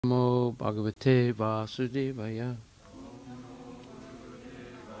Namo Bhagavate Vasudevaya.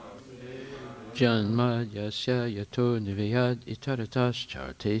 Janma yasya yato nivayad itaratas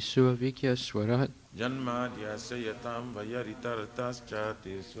charte suavikya swarat. Janma yasya yatam vayaritaratas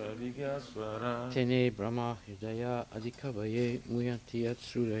charte suavikya swarat. Tene brahma hridaya adhikavaye muyantiyat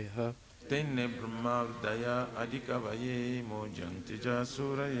suraya. Tenne brahma hridaya adhikavaye mujantija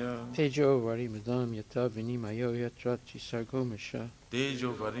suraya. Tejo varimadam yata vinimayo yatra trisargomasha.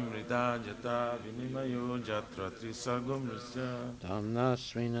 Tejo varimrida jata vinimayo jatra trisargomrisya. Dhamna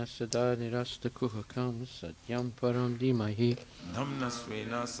svena sada nirasta kuhakam satyam param dimahi. Dhamna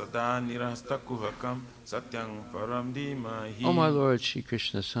svena sada nirasta kuhakam satyam param dimahi. O my Lord Shri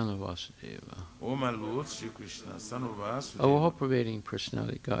Krishna, son of Vasudeva. O my Lord Shri Krishna, son of Vasudeva. O all-pervading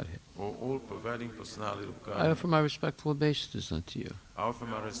personality Godhead. O all-pervading personality of God. I offer my respectful obeisances unto you. I offer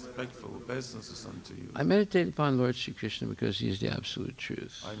my respectful obeisances unto you. I meditate upon Lord Shri Krishna because he is the absolute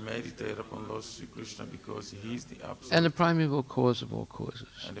truth. I meditate upon Lord Shri Krishna because he is the absolute and the primeval cause of all causes.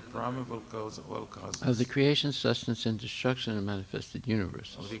 And the primeval cause of all causes. Of the creation, sustenance, and destruction of manifested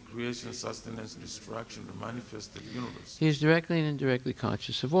universes. Of the creation, sustenance, and destruction of manifested universe. He is directly and indirectly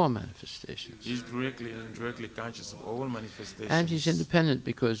conscious of all manifestations. He is directly and indirectly conscious of all manifestations. And he is independent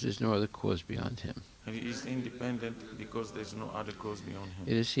because there is no other cause beyond him. And he is independent because there is no other cause beyond him.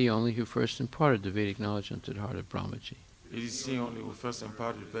 It is he only who first imparted the Vedic knowledge into the heart of Brahmaji. It is he only who first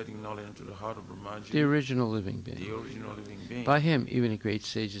imparted Vedic knowledge into the heart of Brahmaji. The original living being. The original living being. By him, even the great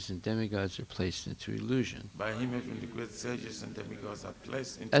sages and demigods are placed into illusion. By him, even the great sages and demigods are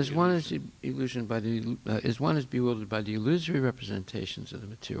placed into as illusion. One is illusion by the as one is bewildered by the illusory representations of the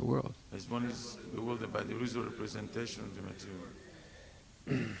material world. As one is bewildered by the illusory representation of the material.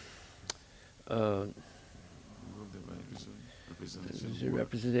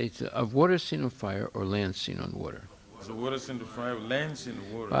 Represents of water seen on fire or land seen on water. So water seen on fire, land seen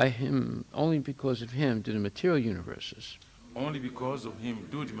on water. By him, only because of him, do the material universes. Only because of him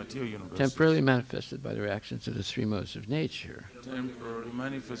do the material universes. Temporarily manifested by the reactions of the three modes of nature. Temporarily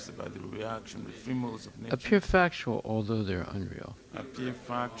manifested by the reaction of the three modes of nature. Appear factual, although they are unreal. Appear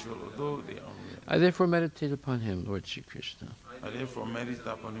factual, although they are unreal. I therefore meditate upon him, Lord Shri Krishna. I therefore meditate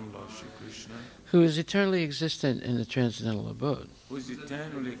upon him, Lord Shri Krishna. Who is eternally existent in the transcendental abode. Who is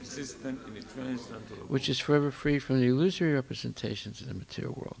eternally existent in the transcendental abode. Which is forever free from the illusory representations of the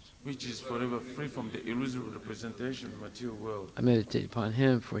material world. Which is forever free from the illusory representation of the material world. I meditate upon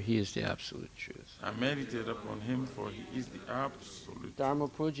him, for he is the absolute truth. I meditate upon him, for he is the absolute. Dharma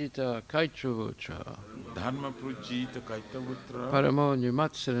pujita kaitruvutra. Dharma pujita kaitavutra. Paramo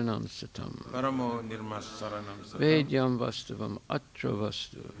nirmatsaranam satam. Paramo nirmatsaranam satam. Vedyam vastavam atra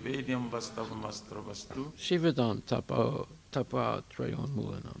vastu. Vedyam vastavam astra vastu. Shivadam tapa trayon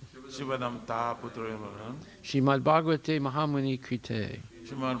mulanam. Shivadam taputrayon mulanam. Srimad Bhagvate Mahamuni Krite.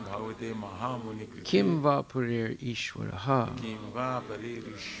 Srimad Bhagavate Mahamuni Krite. Kim va purir ishvaraha. Kim va purir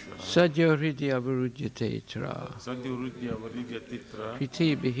ishvaraha. Sadyo hridya varudyate tra. Sadyo hridya varudyate tra.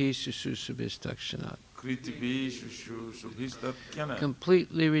 Kriti bihi sususubhistakshanat. Kriti bihi sususubhistakshanat.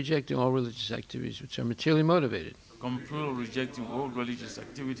 Completely rejecting all religious activities which are materially motivated. Completely rejecting all religious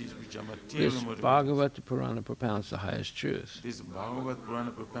activities which are materially motivated. This Bhagavata Purana propounds the highest truth. This Bhagavata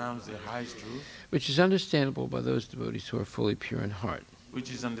Purana propounds the highest truth. Which is understandable by those devotees who are fully pure in heart.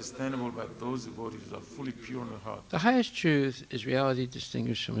 Which is understandable by those devotees who are fully pure in heart. The highest truth is reality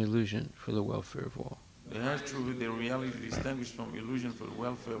distinguished from illusion for the welfare of all. The highest truth is the reality distinguished from illusion for the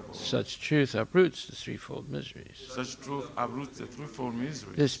welfare of all. Such truth uproots the threefold miseries. Such truth uproots the threefold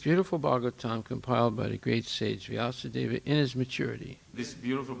miseries. This beautiful Bhagavatam, compiled by the great sage Vyasadeva in his maturity, this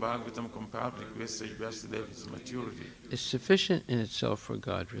beautiful Bhagavatam, compiled by the great sage Vyasadeva in his maturity, is sufficient in itself for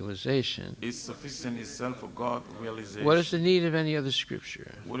God realization. Is sufficient in itself for God realization. What is the need of any other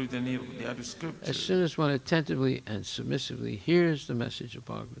scripture? What is the need of the other scripture? As soon as one attentively and submissively hears the message of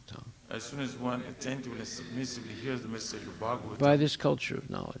Bhagavatam. As soon as one attentively and submissively hears the message of Bhagavatam. By this culture of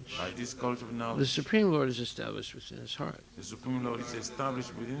knowledge. By this culture of knowledge. The Supreme Lord is established within his heart. The Supreme Lord is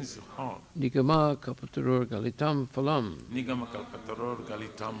established within his heart. Nigama kapaturur galitam phalam. Nigama kalpataror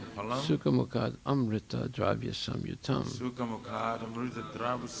galitam phalam. Sukhamukad amrita dravya samyutam. Sukhamukad amrita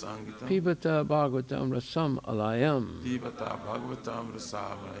dravya samyutam. Pibata bhagavatam rasam alayam. Pibata bhagavatam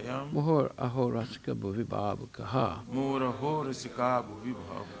rasam alayam. Muhur ahorasika bhuvibhavukaha. Muhur ahorasika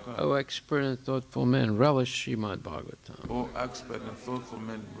bhuvibhavukaha. Oh, expert and thoughtful men, relish Srimad Bhagvatam. O expert and thoughtful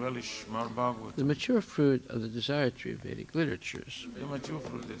men, relish Srimad Bhagavatam. The mature fruit of the desire tree of Vedic literatures. The mature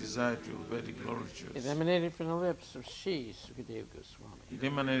fruit, the desire to Vedic literatures. It emanated from the lips of Sri Sukadeva Goswami. It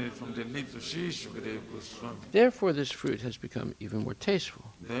emanated from the lips of Sri Sukadeva Goswami. Therefore, this fruit has become even more tasteful.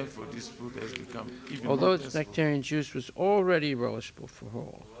 Therefore, this fruit has become even Although more its tasteful. nectarian juice was already relishable for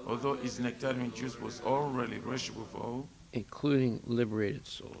all, Although its nectarian juice was already relishable for all, including liberated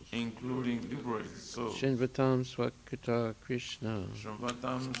souls. including liberated souls. Shinvatam Swakata Krishna.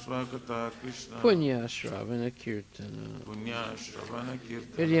 Shramvatam Swagata Krishna. Punya Shravana Kirtana. Punya Shravana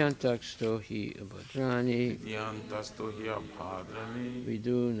Kirtana. Hridyantaksto hi abhadrani. Vidyantasto hi abhadrani.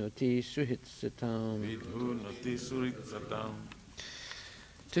 Vidu noti suhitsatam. Vidhu nati suritsatam.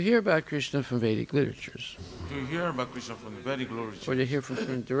 To hear about Krishna from Vedic literatures, To hear about Krishna from the Vedic or literature, to hear from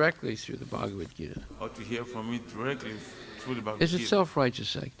him directly through the Bhagavad Gita, or to hear from it directly through the Bhagavad is Gita, itself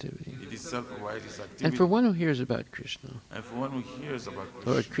righteous activity. it is self-righteous activity. And for one who hears about Krishna, And for one who hears about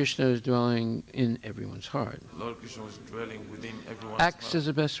Lord Krishna, Krishna is dwelling in everyone's heart, Lord Krishna was dwelling within everyone's acts heart, as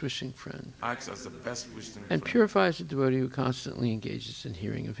a best wishing friend, acts as the best wisdom and friend, purifies the devotee who constantly engages in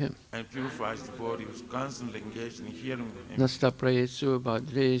hearing of him. and purifies the body who's constantly engaged in hearing him. Nasta prayesu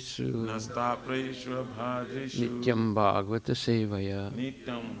bhadresu Nasta prayeshwa bhadreshu nityam bhagavata sevaya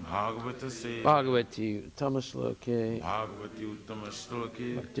nityam bhagavata se bhagavati tamasloke bhagavati uttama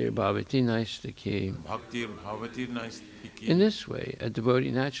shloke bhaktir bhavati naistake. bhaktir bhavati naistiki. In this way, a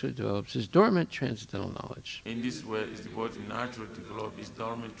devotee naturally develops his dormant transcendental knowledge. In this way, his devotee naturally develop his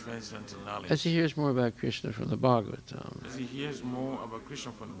dormant transcendental knowledge. As he hears more about Krishna from the Bhagavatam As he hears more about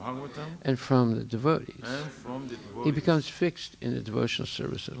Krishna from the Bhagavatam and from the devotees, and from the devotees, he becomes fixed in the devotional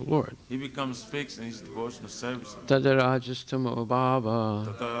service of the Lord. he becomes fixed in his devotional service. Tadarajastamo bhava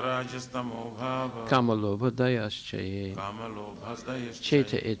Tatarajastamo bhava kamalobhadayaschaye kamalobhasdayascha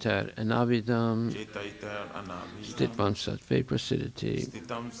cheta etar anavidam cetaitar anabhidam stitvam sattve prasidati.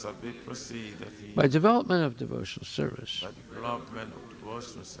 stitam sabbe prasidati. By development of devotional service, By development of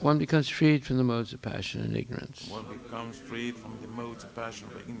devotional service, one becomes freed from the modes of passion and ignorance, one becomes freed from the modes of passion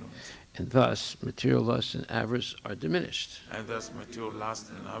of ignorance, and thus material lust and avarice are diminished. and thus material lust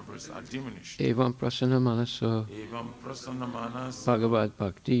and avarice are diminished. Evam prasanna manaso Evam prasanna manas bhagavad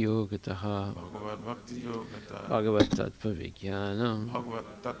bhakti yogataha Bhagavad Bhakti Yogata bhagavad tattva vijnanam Bhagavad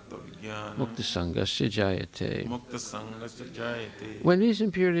Tattva Vijnana mukta sangasya jayate. Mukta Sangasya Jayate. When these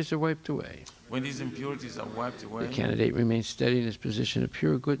impurities are wiped away, When these impurities are wiped away, the candidate remains steady in his position of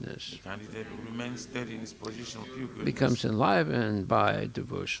pure goodness, the candidate remains steady in his position of pure goodness, becomes enlivened by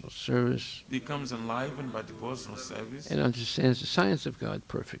devotional service, becomes enlivened by devotional service, and understands the science of God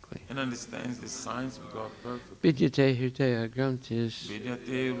perfectly. and understands the science of God perfectly. Vidyate hridaya grantis,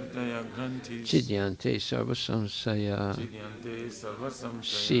 Vidyate Hridaya Grantis, chidyante sarvasamsaya, Chidyante Sarvasamsaya,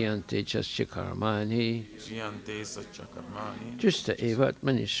 siyante chasya karmani, Chiyante Satchakarmani, justa evat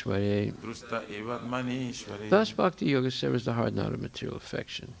manishware. Drusta Evat Manishwari. Thus, Bhakti Yoga severs the hard knot of material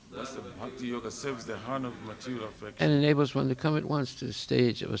affection Thus the Bhakti Yoga serves the heart of material affection and enables one to come at once to the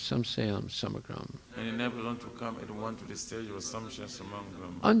stage of a samsayam samagram, and enable one to come at one to the stage of assumptions among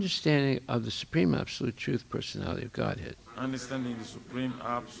them. understanding of the supreme absolute truth personality of Godhead. Understanding the supreme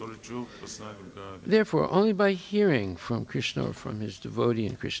absolute truth personality of God. Therefore, only by hearing from Krishna or from his devotee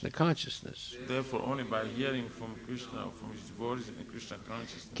in Krishna consciousness Therefore, only by hearing from Krishna or from his devotees in Krishna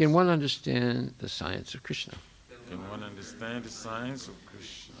consciousness can one understand the science of Krishna. can one understand the science of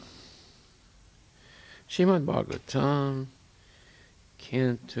Krishna. Srimad Bhagvatam,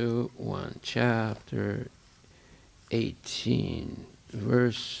 Canto 1, Chapter 18,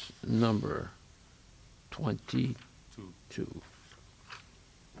 verse number 22.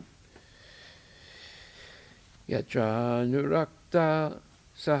 Yatra nurakta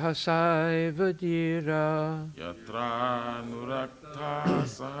sahasaiva dira Yatra nurakta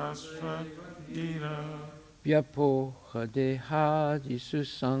sahasra dira vyapoha dehadisu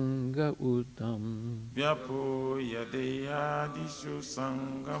sangha uttam vyapo yadeyadishu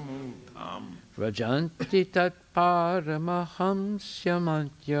sangamudam rajanti tat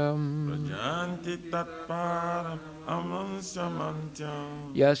paramahamsyamantyam prajanti tatparam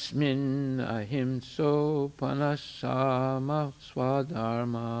amansamantyam yasmin ahimso panasama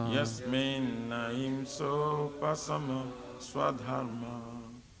swadharma. yasmin naimso pasama swadharma.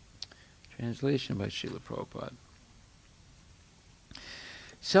 Translation by Srila Prabhupada.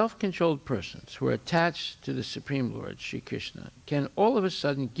 Self-controlled persons who are attached to the Supreme Lord, Sri Krishna, can all of a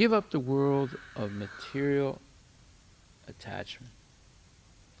sudden give up the world of material attachment,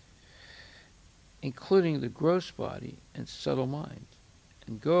 including the gross body and subtle mind,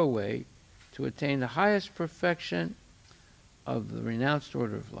 and go away to attain the highest perfection of the renounced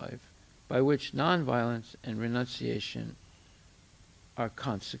order of life by which nonviolence and renunciation are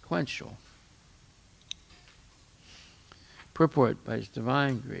consequential. Purport by His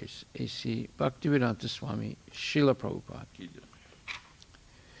Divine Grace, A.C. Bhaktivedanta Swami, Srila Prabhupada.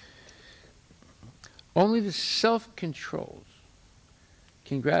 Only the self-controlled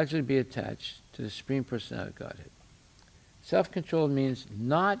can gradually be attached to the Supreme Personality of Godhead. Self-controlled means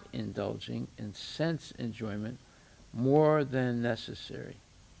not indulging in sense enjoyment more than necessary.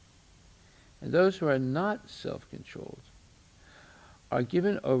 And those who are not self-controlled are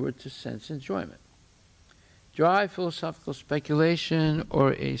given over to sense enjoyment. Dry philosophical speculation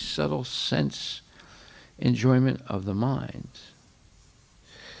or a subtle sense enjoyment of the mind.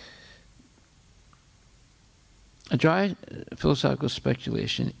 A dry philosophical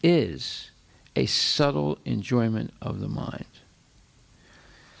speculation is a subtle enjoyment of the mind.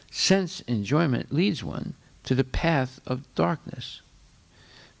 Sense enjoyment leads one to the path of darkness.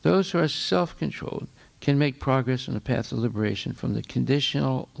 Those who are self-controlled can make progress on the path of liberation from the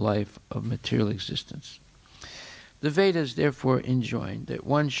conditional life of material existence. The Vedas therefore enjoin that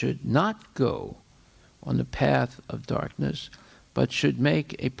one should not go on the path of darkness, but should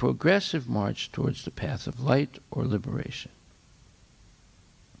make a progressive march towards the path of light or liberation.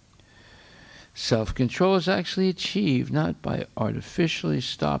 Self-control is actually achieved not by artificially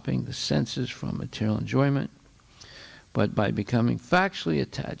stopping the senses from material enjoyment, but by becoming factually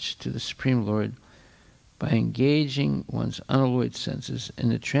attached to the Supreme Lord by engaging one's unalloyed senses in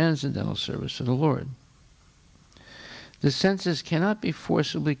the transcendental service of the Lord. The senses cannot be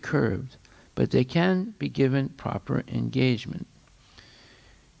forcibly curbed, but they can be given proper engagement.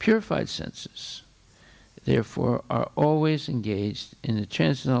 Purified senses, therefore, are always engaged in the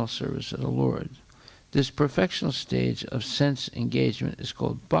transcendental service of the Lord. This perfectional stage of sense engagement is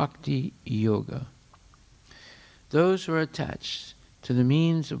called Bhakti Yoga. Those who are attached to the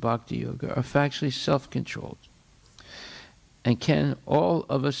means of Bhakti Yoga are factually self-controlled and can all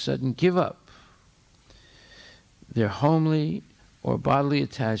of a sudden give up their homely or bodily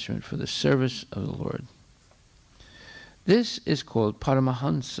attachment for the service of the Lord. This is called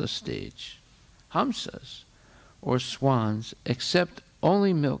Paramahansa stage. Hamsas, or swans, accept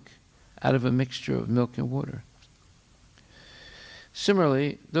only milk out of a mixture of milk and water.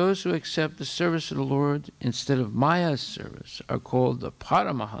 Similarly, those who accept the service of the Lord instead of Maya's service are called the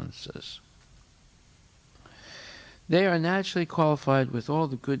Paramahansas. They are naturally qualified with all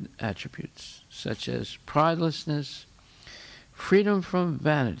the good attributes, such as pridelessness, freedom from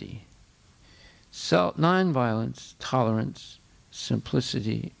vanity, nonviolence, tolerance,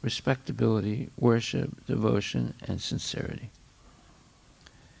 simplicity, respectability, worship, devotion, and sincerity.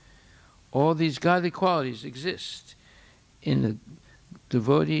 All these godly qualities exist in the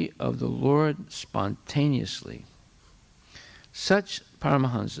devotee of the Lord spontaneously. Such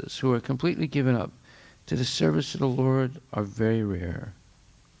Paramahansas who are completely given up to the service of the Lord are very rare.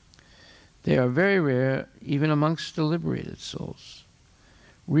 They are very rare even amongst the liberated souls.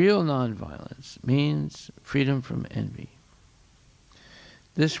 Real nonviolence means freedom from envy.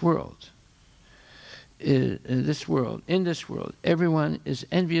 In this world, everyone is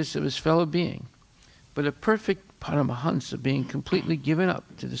envious of his fellow being, but a perfect Paramahansa, being completely given up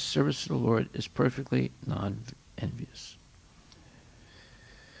to the service of the Lord, is perfectly non-envious.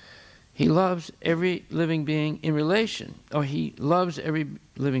 He loves every living being in relation, with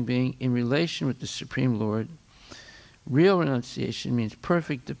the Supreme Lord. Real renunciation means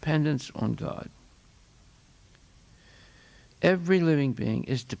perfect dependence on God. Every living being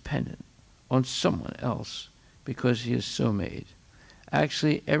is dependent on someone else because he is so made.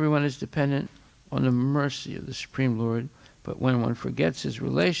 Actually, everyone is dependent on the mercy of the Supreme Lord, but when one forgets his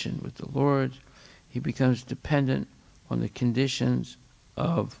relation with the Lord, he becomes dependent on the conditions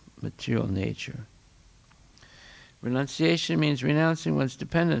of material nature. Renunciation means renouncing one's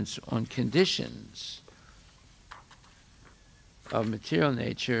dependence on conditions of material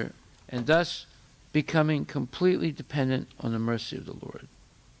nature and thus becoming completely dependent on the mercy of the Lord.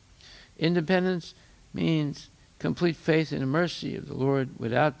 Independence means complete faith in the mercy of the Lord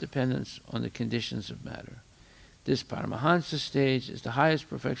without dependence on the conditions of matter. This Paramahansa stage is the highest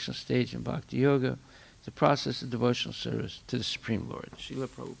perfectional stage in Bhakti Yoga, the process of devotional service to the Supreme Lord. Srila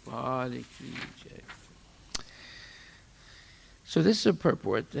Prabhupada ki jai. So this is a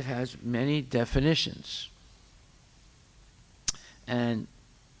purport that has many definitions. And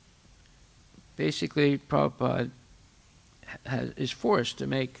basically, Prabhupada is forced to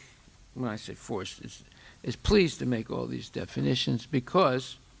make, when I say forced, is pleased to make all these definitions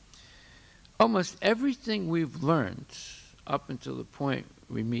because almost everything we've learned up until the point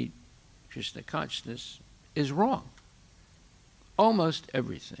we meet Krishna consciousness is wrong. Almost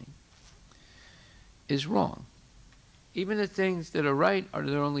everything. is wrong. Even the things that are right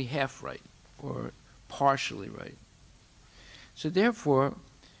they're only half right or partially right. So therefore,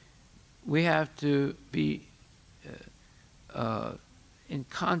 we have to be in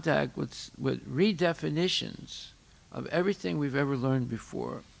contact with redefinitions of everything we've ever learned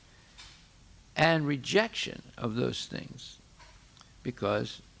before and rejection of those things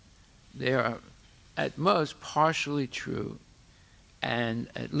because they are at most partially true and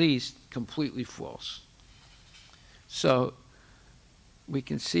at least completely false. So we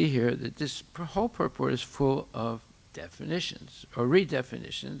can see here that this whole purport is full of definitions or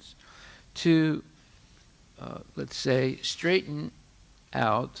redefinitions to, let's say, straighten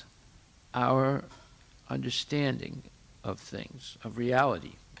out our understanding of things, of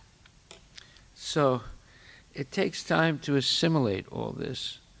reality. So it takes time to assimilate all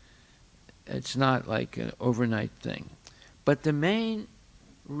this. It's not like an overnight thing. But the main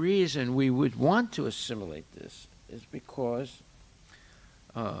reason we would want to assimilate this is because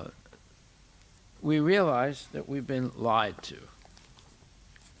we realize that we've been lied to.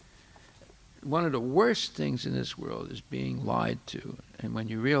 One of the worst things in this world is being lied to. And when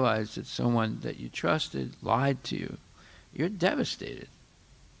you realize that someone that you trusted lied to you, you're devastated.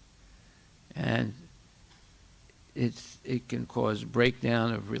 And it can cause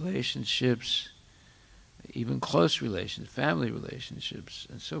breakdown of relationships, even close relations, family relationships,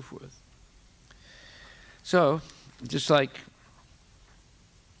 and so forth. So, just like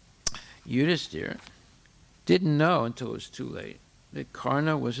Yudhisthira didn't know until it was too late that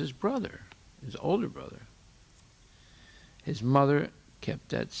Karna was his brother, his older brother. His mother kept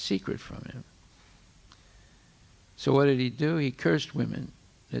that secret from him. So what did he do? He cursed women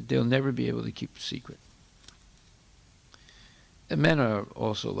that they'll never be able to keep a secret. And men are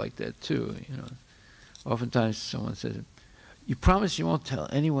also like that too, you know. Oftentimes someone says, "You promise you won't tell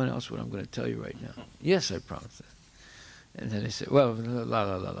anyone else what I'm going to tell you right now?" "Yes, I promise that." And then they say, "Well, la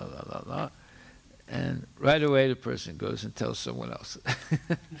la la la la la la," and right away the person goes and tells someone else.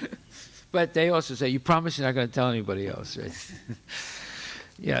 But they also say, "You promise you're not going to tell anybody else," right?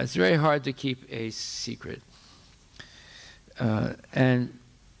 Yeah, it's very hard to keep a secret. And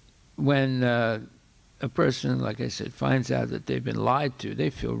when a person, like I said, finds out that they've been lied to, they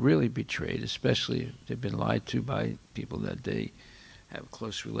feel really betrayed, especially if they've been lied to by people that they have a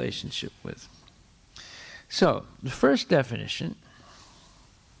close relationship with. So, the first definition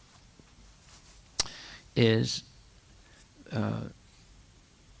is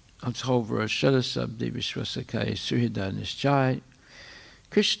this whole verse, Shadasabdi Vishwasakaya Suhida Nischai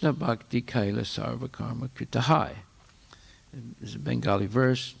Krishna Bhakti Kaila Sarva Karma Kritahai. This is a Bengali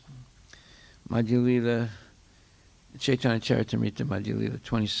verse. Madhya Lila, Chaitanya Charitamrita, Madhya Lila,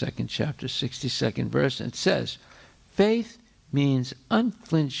 22nd chapter, 62nd verse, and it says, faith means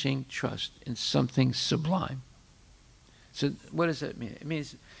unflinching trust in something sublime. So what does that mean? It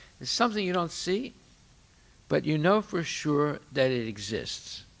means it's something you don't see, but you know for sure that it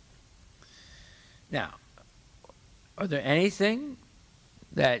exists. Now, are there anything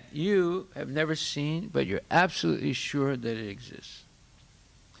that you have never seen, but you're absolutely sure that it exists?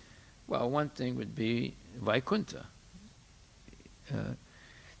 Well, one thing would be Vaikuntha.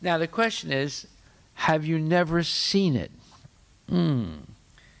 Now, the question is, have you never seen it?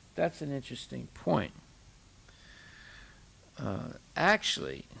 That's an interesting point.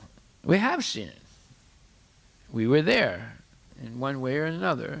 Actually, we have seen it. We were there in one way or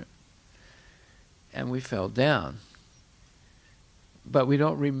another, and we fell down. But we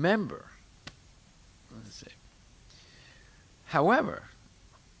don't remember. Let's see. However,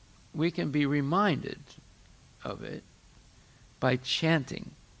 we can be reminded of it by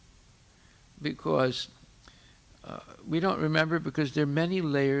chanting, because we don't remember because there are many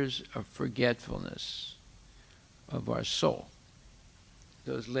layers of forgetfulness of our soul.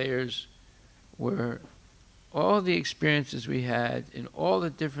 Those layers were all the experiences we had in all the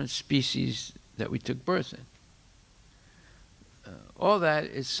different species that we took birth in. All that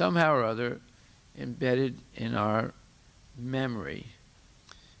is somehow or other embedded in our memory,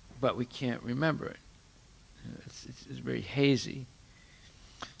 but we can't remember it. It's very hazy.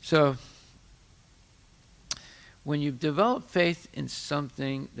 So when you develop faith in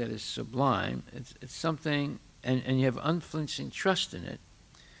something that is sublime, it's something, and you have unflinching trust in it,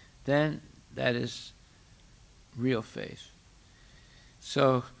 then that is real faith.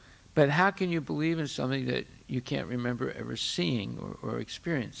 So, but how can you believe in something that you can't remember ever seeing or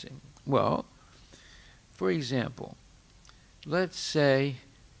experiencing? Well, for example, let's say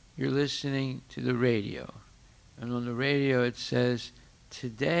you're listening to the radio, and on the radio it says,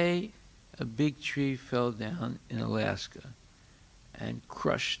 today a big tree fell down in Alaska and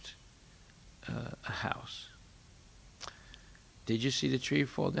crushed a house. Did you see the tree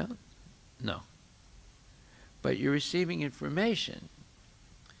fall down? No. But you're receiving information.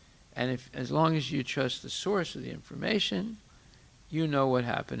 And as long as you trust the source of the information, you know what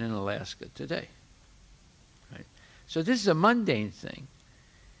happened in Alaska today. Right? So this is a mundane thing.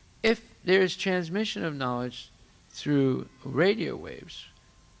 If there is transmission of knowledge through radio waves,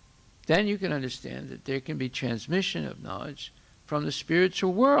 then you can understand that there can be transmission of knowledge from the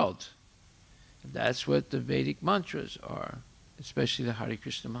spiritual world. That's what the Vedic mantras are, especially the Hare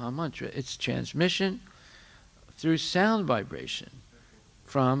Krishna Maha Mantra. It's transmission through sound vibration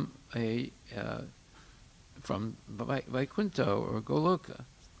from Vaikuntha or Goloka.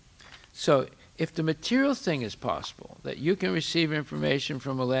 So if the material thing is possible, that you can receive information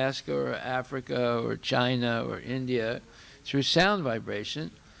from Alaska or Africa or China or India through sound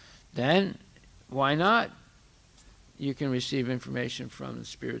vibration, then why not? You can receive information from the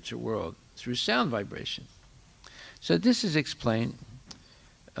spiritual world through sound vibration. So this is explained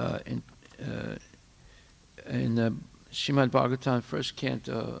in the Srimad Bhagvatam, 1st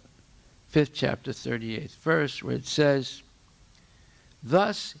Canto, 5th chapter, 38th verse, where it says,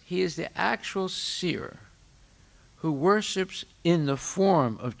 "Thus he is the actual seer who worships in the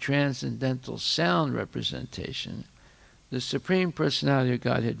form of transcendental sound representation the Supreme Personality of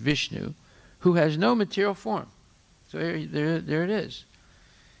Godhead Vishnu, who has no material form." So there it is.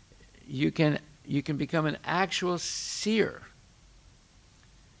 You can become an actual seer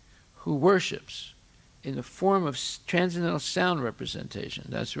who worships in the form of transcendental sound representation.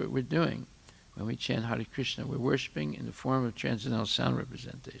 That's what we're doing when we chant Hare Krishna. We're worshiping in the form of transcendental sound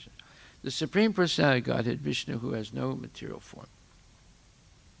representation. The Supreme Personality of Godhead Vishnu, who has no material form.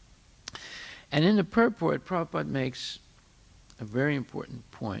 And in the purport, Prabhupada makes a very important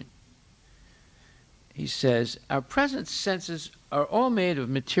point. He says, our present senses are all made of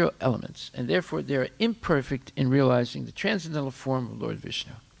material elements, and therefore they are imperfect in realizing the transcendental form of Lord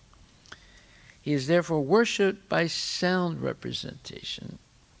Vishnu. He is therefore worshipped by sound representation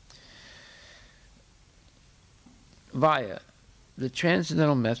via the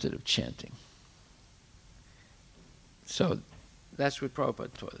transcendental method of chanting. So that's what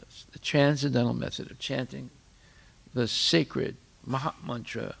Prabhupada taught us, the transcendental method of chanting, the sacred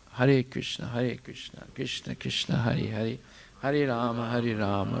Mahamantra, Hare Krishna, Krishna Krishna, Hare Hare, Hare Rama,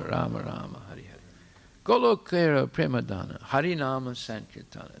 Rama Rama, Hare Hare. Golokera Premadana, Harinama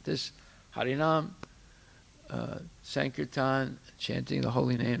Sankirtana. This Harinam Sankirtan, chanting the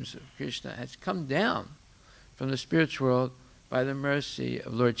holy names of Krishna, has come down from the spiritual world by the mercy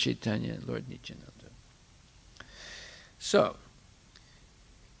of Lord Chaitanya and Lord Nityananda. So,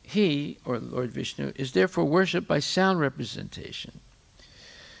 he, or Lord Vishnu, is therefore worshipped by sound representation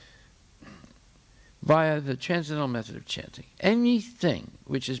via the transcendental method of chanting. Anything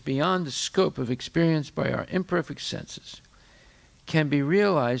which is beyond the scope of experience by our imperfect senses can be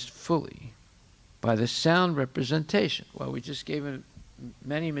realized fully by the sound representation. Well, we just gave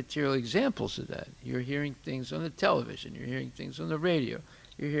many material examples of that. You're hearing things on the television, you're hearing things on the radio,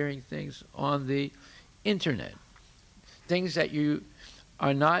 you're hearing things on the internet, things that you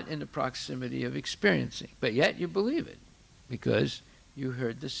are not in the proximity of experiencing, but yet you believe it because you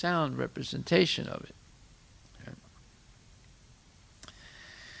heard the sound representation of it.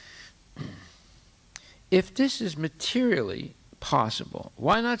 If this is materially possible,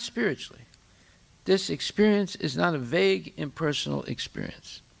 why not spiritually? This experience is not a vague, impersonal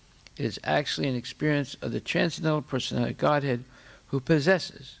experience. It is actually an experience of the transcendental personality of Godhead who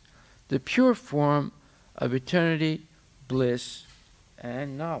possesses the pure form of eternity, bliss,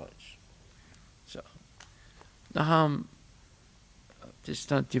 and knowledge. So, Naham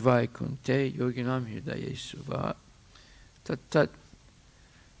Tistanti Vaikunte Yoginam Hridaye Suva Tat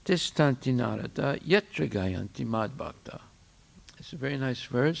Tistanti Narada Yatra Gayanti Mad Bhakta. It's a very nice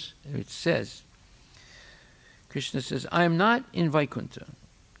verse. It says, Krishna says, I am not in Vaikuntha,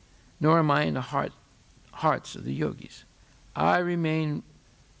 nor am I in the hearts of the yogis. I remain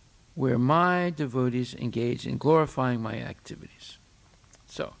where my devotees engage in glorifying my activities.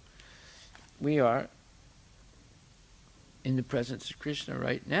 So, we are in the presence of Krishna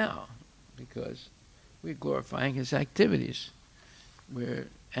right now because we're glorifying his activities. We're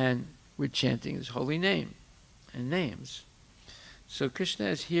chanting his holy name and names. So Krishna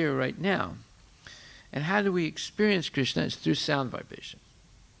is here right now. And how do we experience Krishna? It's through sound vibration.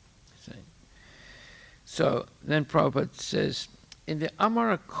 So then Prabhupada says, in the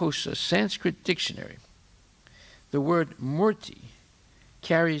Amarakosha Sanskrit dictionary, the word murti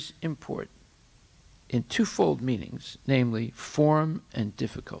carries import in twofold meanings, namely form and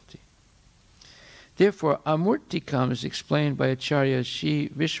difficulty. Therefore, Amurtikam is explained by Acharya Sri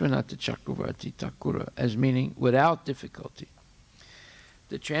Vishwanatha Chakravarti Thakura as meaning without difficulty.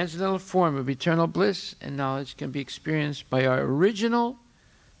 The transcendental form of eternal bliss and knowledge can be experienced by our original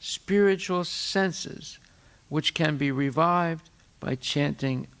spiritual senses, which can be revived by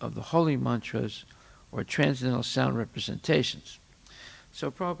chanting of the holy mantras or transcendental sound representations.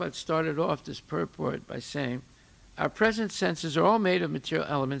 So Prabhupada started off this purport by saying, our present senses are all made of material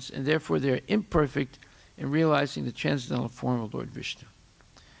elements, and therefore they are imperfect in realizing the transcendental form of Lord Vishnu.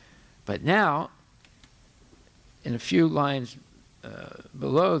 But now, in a few lines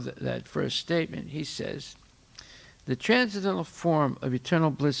below that first statement, he says, the transcendental form of eternal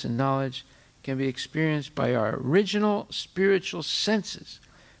bliss and knowledge can be experienced by our original spiritual senses,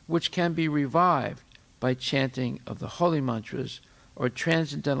 which can be revived by chanting of the holy mantras or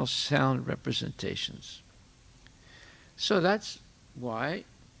transcendental sound representations. So that's why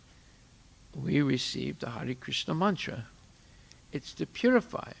we receive the Hare Krishna mantra. It's to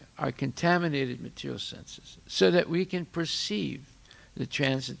purify our contaminated material senses so that we can perceive the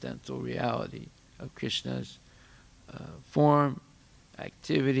transcendental reality of Krishna's form,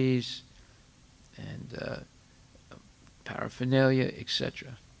 activities, and paraphernalia,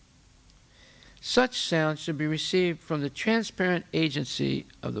 etc. Such sound should be received from the transparent agency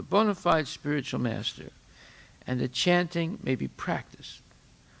of the bona fide spiritual master, and the chanting may be practiced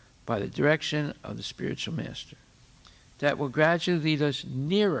by the direction of the spiritual master. That will gradually lead us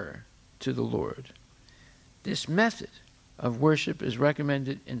nearer to the Lord. This method of worship is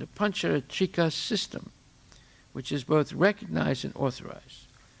recommended in the Pancharatrika system, which is both recognized and authorized.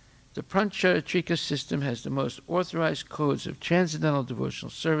 The Pancharatrika system has the most authorized codes of transcendental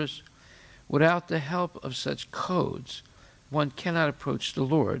devotional service. Without the help of such codes, one cannot approach the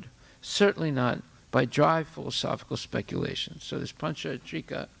Lord, certainly not by dry philosophical speculation. So this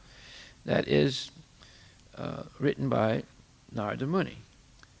Pancharatrika, that is written by Narada Muni,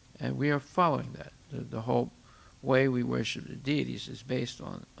 and we are following that. The whole way we worship the deities is based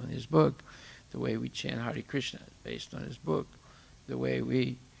on his book. The way we chant Hare Krishna is based on his book. The way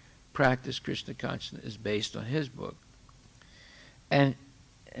we practice Krishna consciousness is based on his book. And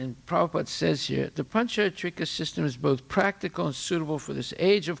Prabhupada says here, the Pancharatrika system is both practical and suitable for this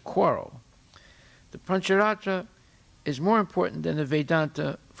age of quarrel. The Pancharatra is more important than the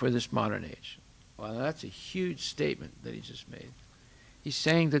Vedanta for this modern age. Well, that's a huge statement that he just made. He's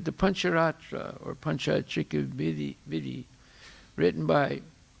saying that the Pancharatra, or Pancharatrika Vidhi, written by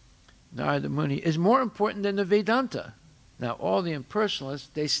Narada Muni, is more important than the Vedanta. Now, all the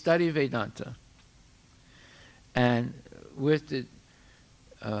impersonalists, they study Vedanta. And with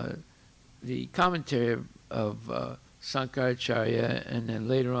the commentary of Sankaracharya, and then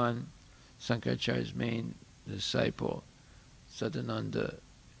later on, Sankaracharya's main disciple, Sadananda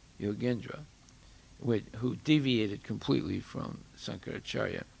Yogendra, who deviated completely from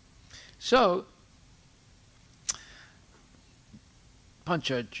Sankaracharya. So,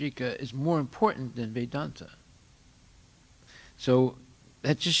 Pancharatrika is more important than Vedanta. So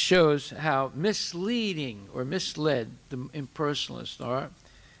that just shows how misleading or misled the impersonalists are,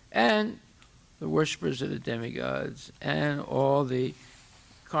 and the worshippers of the demigods, and all the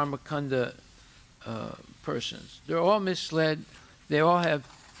Karmakanda persons. They're all misled. They all have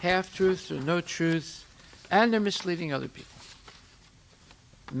half-truths or no truths, and they're misleading other people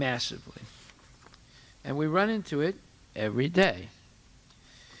massively. And we run into it every day.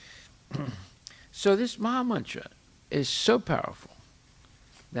 So this Mahamantra is so powerful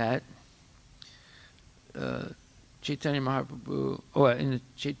that Chaitanya Mahaprabhu, or in the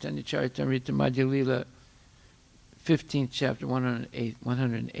Chaitanya Charitamrita Madhya Lila, 15th chapter,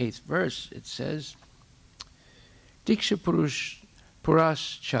 108th verse, it says, Diksha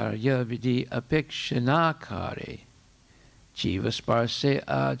Purascharya Vidhi Apekshanakare Jiva Sparse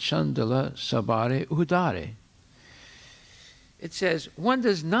Achandala Sabare Udare. It says, one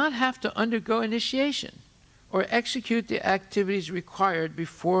does not have to undergo initiation or execute the activities required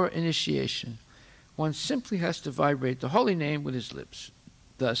before initiation. One simply has to vibrate the holy name with his lips.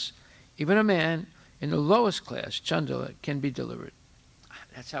 Thus, even a man in the lowest class, Chandala, can be delivered.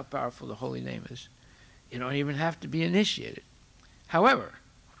 That's how powerful the holy name is. You don't even have to be initiated. However,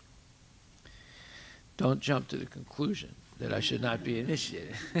 don't jump to the conclusion that I should not be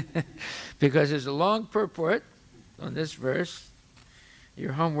initiated. Because there's a long purport on this verse.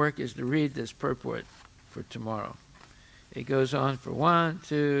 Your homework is to read this purport for tomorrow. It goes on for 1,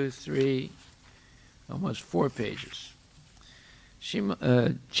 2, 3, almost 4 pages.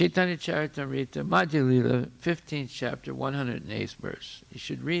 Chaitanya Charitamrita, Madhya Lila, 15th chapter, 108th verse. You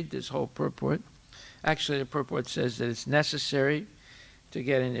should read this whole purport. Actually, the purport says that it's necessary to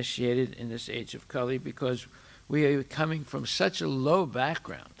get initiated in this age of Kali, because we are coming from such a low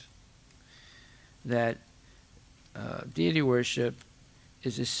background that deity worship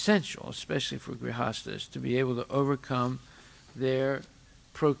is essential, especially for grihastas, to be able to overcome their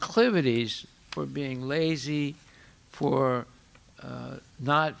proclivities for being lazy, for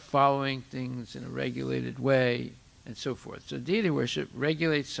not following things in a regulated way, and so forth. So deity worship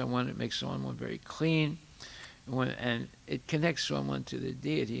regulates someone, it makes someone very clean, and it connects someone to the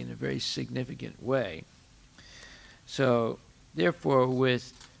deity in a very significant way. So therefore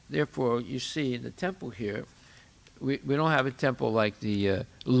you see in the temple here, we don't have a temple like the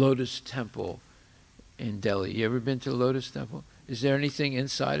Lotus Temple in Delhi. You ever been to the Lotus Temple? Is there anything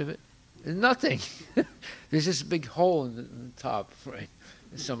inside of it? There's nothing. There's just a big hole in the top, right?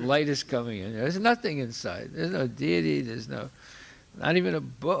 Some light is coming in. There's nothing inside. There's no deity. There's not even a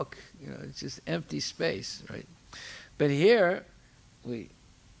book. It's just empty space, right? But here, we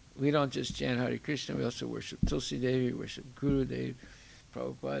don't just chant Hare Krishna. We also worship Tulsi Devi, we worship Guru Dev,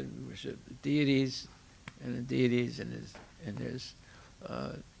 Prabhupada. We worship the deities, and there's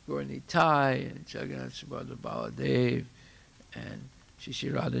Gaura Nitai, and Jagannath Subhadra Baladev, and Shri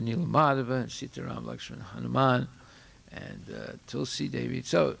Radha Nila Madhava, and Sitaram Lakshman Hanuman, and Tulsi Devi.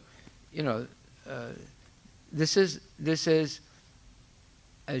 So, this is,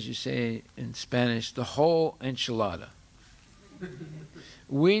 as you say in Spanish, the whole enchilada.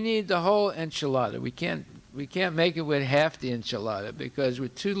 We need the whole enchilada. We can't make it with half the enchilada because we're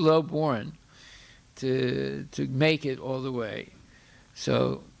too low born to make it all the way.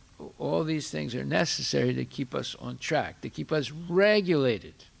 So all these things are necessary to keep us on track, to keep us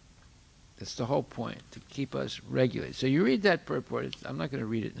regulated. That's the whole point, to keep us regulated. So you read that purport. I'm not going to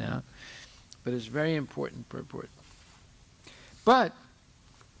read it now, but it's a very important purport. But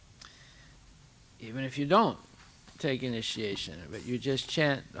even if you don't take initiation, but you just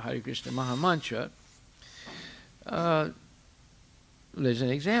chant the Hare Krishna Maha Mantra, there's an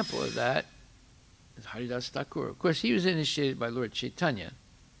example of that. Haridas Thakur. Of course, he was initiated by Lord Chaitanya,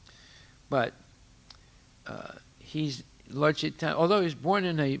 but Lord Chaitanya, although he was born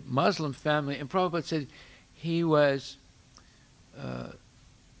in a Muslim family, and Prabhupada said he was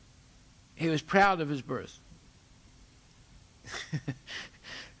proud of his birth.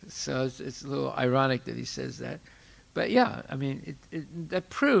 So it's a little ironic that he says that. But yeah, I mean,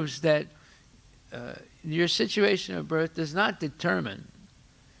 that proves that your situation of birth does not determine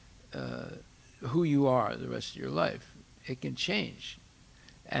who you are the rest of your life. It can change.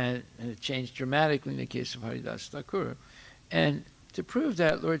 And it changed dramatically in the case of Haridas Thakur. And to prove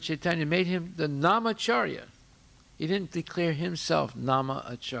that, Lord Chaitanya made him the Namacharya. He didn't declare himself Nama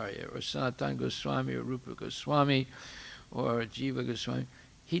Acharya or Sanatana Goswami or Rupa Goswami or Jiva Goswami.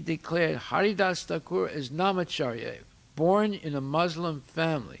 He declared Haridas Thakur as Namacharya, born in a Muslim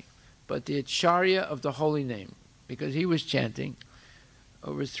family, but the Acharya of the holy name, because he was chanting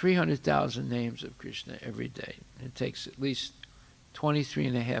over 300,000 names of Krishna every day. It takes at least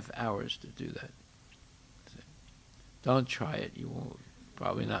 23.5 hours to do that. Don't try it. You will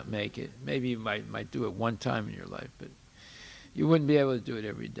probably not make it. Maybe you might do it one time in your life, but you wouldn't be able to do it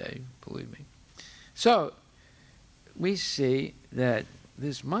every day, believe me. So we see that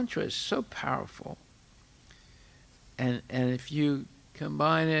this mantra is so powerful, and if you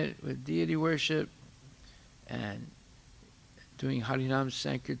combine it with deity worship and doing Harinam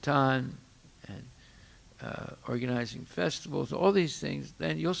Sankirtan and organizing festivals, all these things,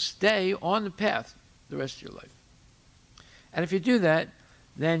 then you'll stay on the path the rest of your life. And if you do that,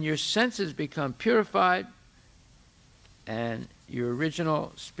 then your senses become purified and your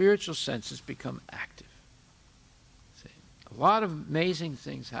original spiritual senses become active. See? A lot of amazing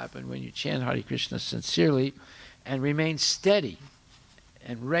things happen when you chant Hare Krishna sincerely and remain steady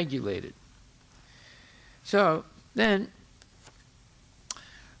and regulated. So then,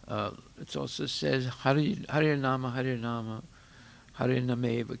 it also says, Hare Nama, Hare Nama, Hare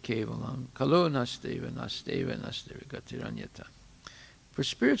Nameva Kevalam, Kalo Nasteva, Nasteva, Nasteva Gatiranyata. For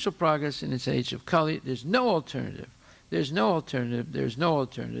spiritual progress in this age of Kali, there's no alternative. There's no alternative. There's no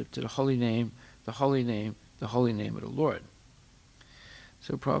alternative to the holy name, the holy name, the holy name of the Lord.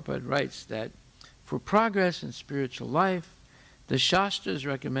 So Prabhupada writes that for progress in spiritual life, the Shastras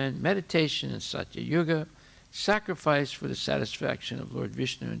recommend meditation in Satya Yuga, sacrifice for the satisfaction of Lord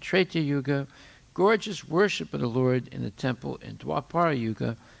Vishnu in Treta Yuga, gorgeous worship of the Lord in the temple in Dwapara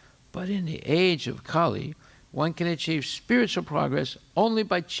Yuga, but in the age of Kali, one can achieve spiritual progress only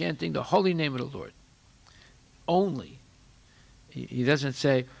by chanting the holy name of the Lord. Only. He doesn't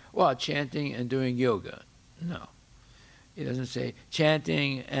say, well, chanting and doing yoga. No. He doesn't say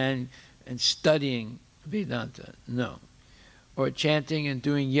chanting and studying Vedanta. No. or chanting and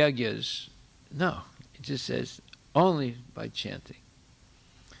doing yagyas. No, it just says only by chanting.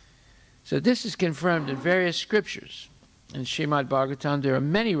 So this is confirmed in various scriptures. In Srimad Bhagvatam, there are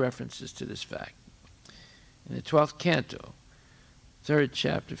many references to this fact. In the 12th canto, 3rd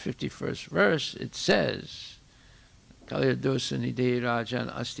chapter, 51st verse, it says, Kalya dosa nidhe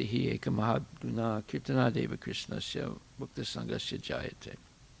rajan astihi eka mahadguna kirtana deva krishnasya mukta sangasya jayate.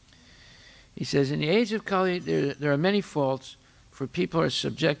 He says, in the age of Kali, there are many faults, for people are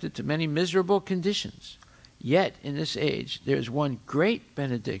subjected to many miserable conditions. Yet, in this age, there is one great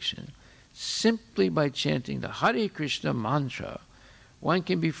benediction. Simply by chanting the Hare Krishna mantra, one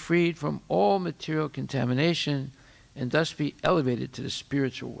can be freed from all material contamination and thus be elevated to the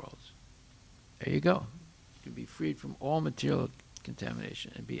spiritual world. There you go. You can be freed from all material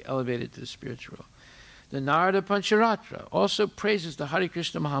contamination and be elevated to the spiritual world. The Narada Pancharatra also praises the Hare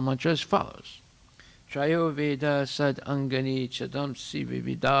Krishna Mahamantra as follows. Trayo Veda Sad Angani Chadam Si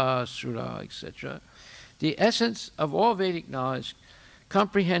Vivida Sura, etc. The essence of all Vedic knowledge,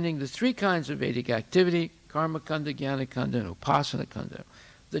 comprehending the three kinds of Vedic activity, Karma Kanda, Jnana Kanda, and Upasana Kanda,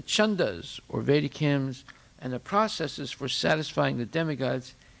 the chandas, or Vedic hymns, and the processes for satisfying the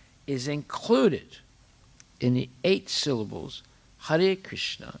demigods, is included in the 8 syllables Hare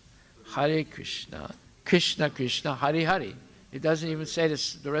Krishna, Krishna Krishna, Hare Hare. It doesn't even say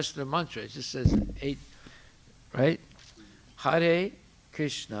this, the rest of the mantra. It just says 8, right? Hare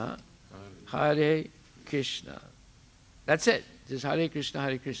Krishna, Hare Krishna. That's it. Just Hare Krishna,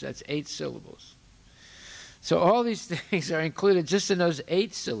 Hare Krishna. That's 8 syllables. So all these things are included just in those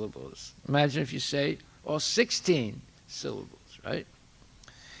 8 syllables. Imagine if you say all 16 syllables, right?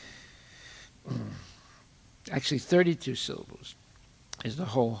 Actually, 32 syllables is the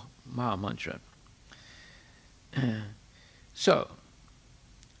whole Maha Mantra. So,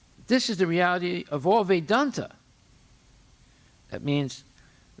 this is the reality of all Vedanta. That means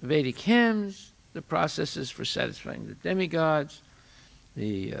the Vedic hymns, the processes for satisfying the demigods,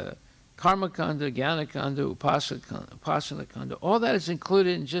 the Karma Kanda, Jnana Kanda, Upasana Kanda, all that is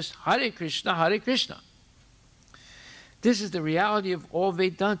included in just Hare Krishna, Hare Krishna. This is the reality of all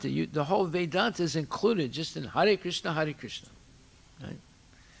Vedanta. The whole Vedanta is included just in Hare Krishna, Hare Krishna. Right?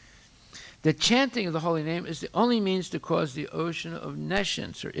 The chanting of the holy name is the only means to cause the ocean of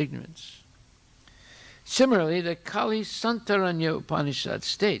nescience or ignorance. Similarly, the Kali Santaranya Upanishad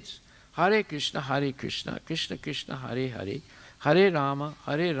states, Hare Krishna, Krishna Krishna, Hare Hare, Hare Rama,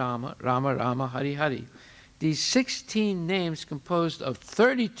 Rama Rama, Hare Hare. These 16 names composed of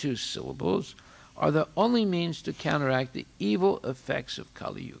 32 syllables are the only means to counteract the evil effects of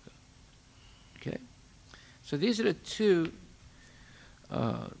Kali Yuga. Okay? So these are the two,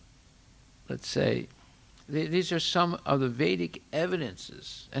 let's say, these are some of the Vedic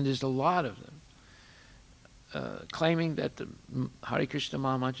evidences, and there's a lot of them, claiming that the Hare Krishna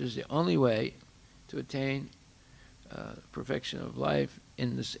Mahamantra is the only way to attain perfection of life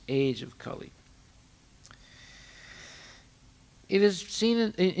in this age of Kali. It is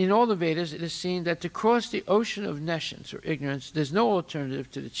seen in all the Vedas, it is seen that to cross the ocean of nescience or ignorance, there's no alternative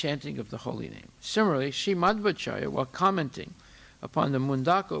to the chanting of the holy name. Similarly, Sri Madhvacharya, while commenting upon the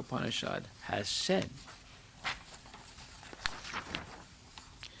Mundaka Upanishad, has said,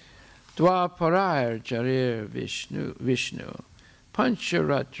 Dwaparar Jarir Vishnu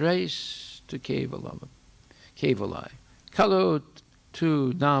Pancharatrais to Kevalai Kalo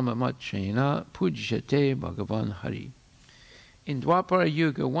tu Nama Machena Pujyate Bhagavan Hari. In Dwapara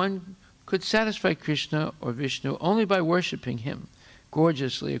Yuga, one could satisfy Krishna or Vishnu only by worshipping him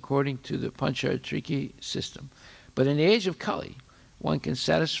gorgeously according to the Pancharatriki system. But in the age of Kali, one can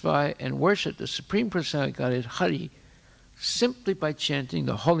satisfy and worship the Supreme Personality Godhead Hari simply by chanting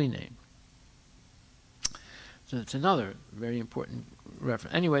the holy name. So that's another very important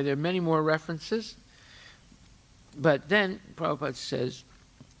reference. Anyway, there are many more references. But then Prabhupada says,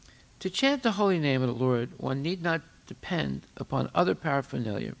 to chant the holy name of the Lord, one need not depend upon other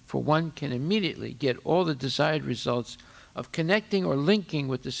paraphernalia, for one can immediately get all the desired results of connecting or linking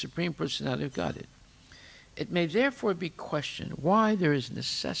with the Supreme Personality of Godhead. It may therefore be questioned why there is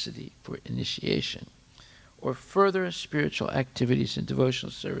necessity for initiation or further spiritual activities and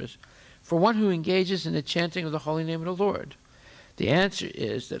devotional service for one who engages in the chanting of the holy name of the Lord. The answer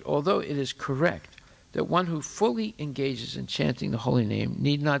is that although it is correct that one who fully engages in chanting the holy name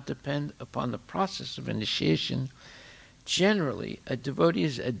need not depend upon the process of initiation, generally a devotee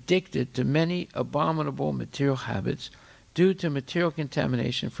is addicted to many abominable material habits due to material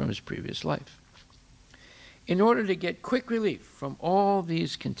contamination from his previous life. In order to get quick relief from all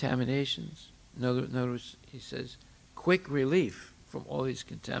these contaminations, notice he says quick relief from all these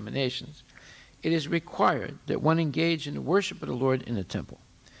contaminations, it is required that one engage in the worship of the Lord in the temple.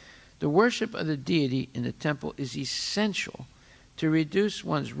 The worship of the deity in the temple is essential to reduce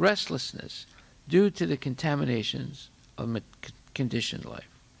one's restlessness due to the contaminations of conditioned life.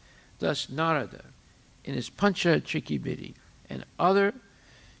 Thus, Narada, in his Pancha Trikibidi, and other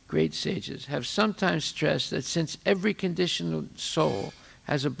great sages have sometimes stressed that since every conditioned soul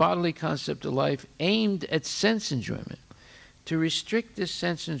has a bodily concept of life aimed at sense enjoyment, to restrict this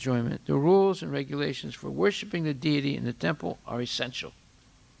sense enjoyment, the rules and regulations for worshiping the deity in the temple are essential.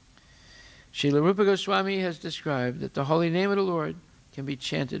 Srila Rupa Goswami has described that the holy name of the Lord can be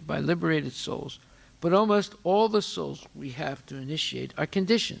chanted by liberated souls, but almost all the souls we have to initiate are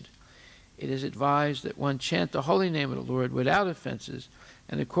conditioned. It is advised that one chant the holy name of the Lord without offenses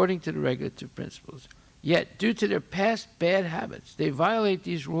and according to the regulative principles. Yet, due to their past bad habits, they violate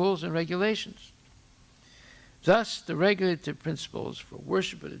these rules and regulations. Thus, the regulative principles for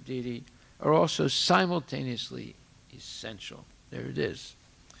worship of the deity are also simultaneously essential. There it is.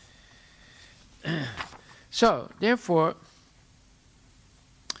 So, therefore,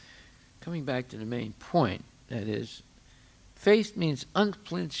 coming back to the main point, that is, faith means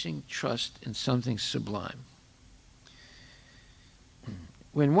unflinching trust in something sublime.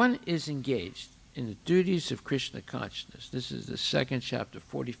 When one is engaged in the duties of Krishna consciousness, this is the 2nd chapter,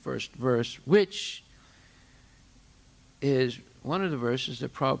 41st verse, which is one of the verses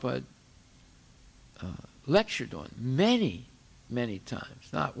that Prabhupada lectured on many, many times.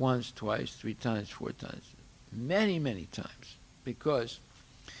 Not once, twice, 3 times, 4 times. Many, many times. Because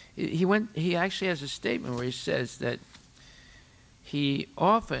he actually has a statement where he says that he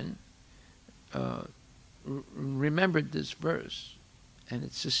often remembered this verse, and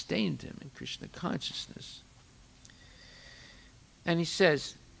it sustained him in Krishna consciousness. And he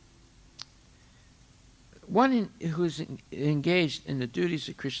says, one who is engaged in the duties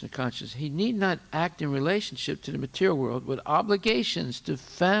of Krishna consciousness, he need not act in relationship to the material world with obligations to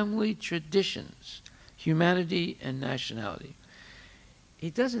family traditions, humanity, and nationality. He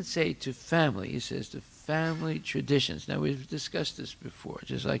doesn't say to family, he says to family traditions. Now, we've discussed this before.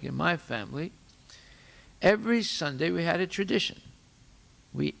 Just like in my family, every Sunday we had a tradition.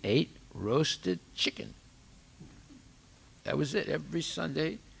 We ate roasted chicken. That was it. Every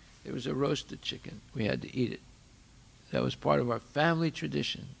Sunday there was a roasted chicken. We had to eat it. That was part of our family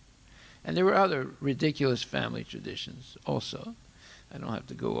tradition. And there were other ridiculous family traditions also. I don't have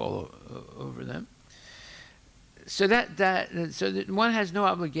to go all over them. So that one has no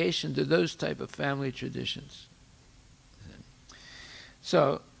obligation to those type of family traditions.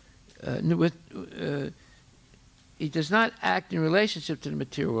 So, he does not act in relationship to the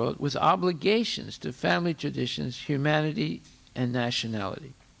material world with obligations to family traditions, humanity, and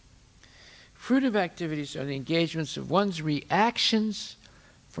nationality. Fruitive activities are the engagements of one's reactions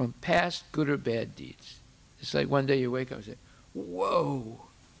from past good or bad deeds. It's like one day you wake up and say, whoa,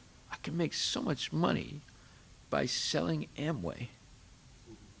 I can make so much money by selling Amway.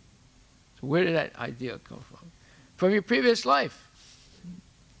 So where did that idea come from? From your previous life.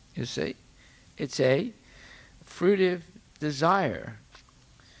 You see? It's a fruitive desire.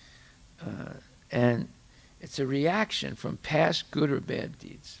 And it's a reaction from past good or bad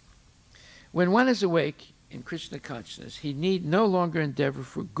deeds. When one is awake in Krishna consciousness, he need no longer endeavor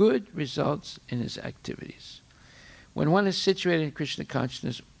for good results in his activities. When one is situated in Krishna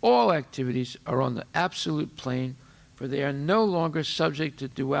consciousness, all activities are on the absolute plane, for they are no longer subject to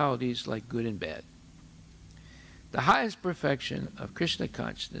dualities like good and bad. The highest perfection of Krishna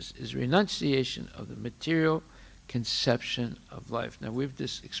consciousness is renunciation of the material conception of life. Now, we've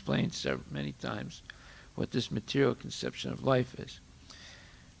just explained many times what this material conception of life is.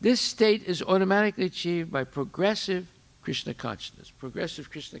 This state is automatically achieved by progressive Krishna consciousness.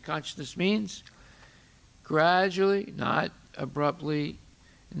 Progressive Krishna consciousness means gradually, not abruptly,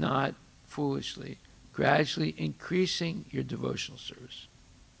 not foolishly, gradually increasing your devotional service,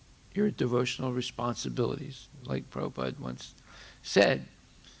 your devotional responsibilities. Like Prabhupada once said,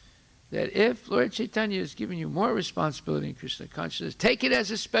 that if Lord Chaitanya has given you more responsibility in Krishna consciousness, take it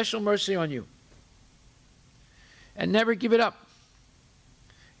as a special mercy on you. And never give it up.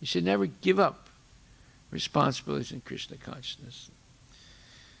 You should never give up responsibilities in Krishna consciousness.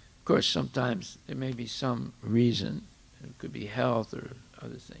 Of course, sometimes there may be some reason. It could be health or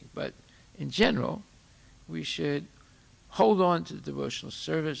other things. But in general, we should hold on to the devotional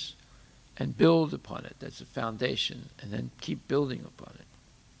service and build upon it. That's a foundation. And then keep building upon it.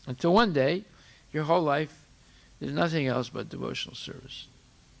 Until one day, your whole life, there's nothing else but devotional service.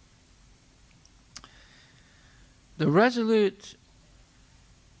 The resolute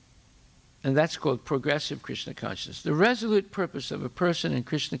And that's called progressive Krishna consciousness. The resolute purpose of a person in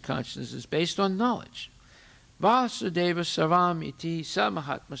Krishna consciousness is based on knowledge. Vasudeva Sarvam iti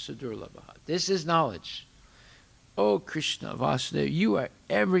Samahatma Sadurlabha. This is knowledge. Oh Krishna, Vasudeva, you are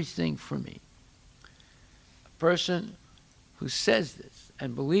everything for me. A person who says this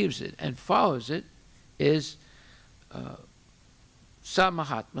and believes it and follows it is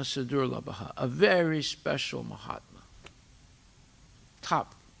Samahatma Sadurlabha, a very special Mahatma.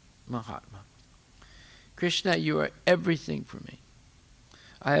 Top Mahatma. Krishna, you are everything for me.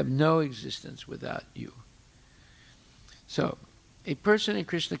 I have no existence without you. So, a person in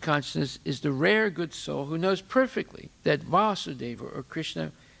Krishna consciousness is the rare good soul who knows perfectly that Vasudeva, or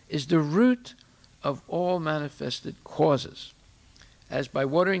Krishna, is the root of all manifested causes. As by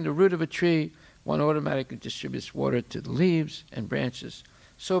watering the root of a tree, one automatically distributes water to the leaves and branches,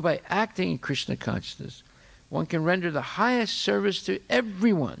 so by acting in Krishna consciousness, one can render the highest service to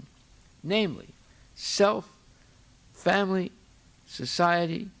everyone, namely self, family,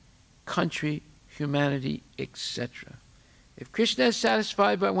 society, country, humanity, etc. If Krishna is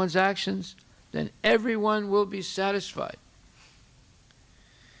satisfied by one's actions, then everyone will be satisfied.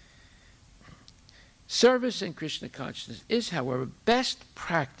 Service in Krishna consciousness is, however, best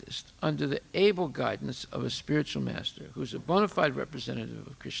practiced under the able guidance of a spiritual master who is a bona fide representative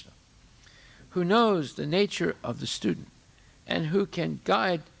of Krishna, who knows the nature of the student, and who can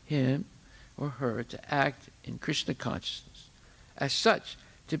guide him or her to act in Krishna consciousness. As such,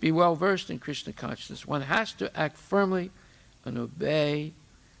 to be well versed in Krishna consciousness, one has to act firmly and obey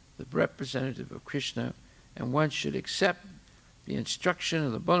the representative of Krishna, and one should accept the instruction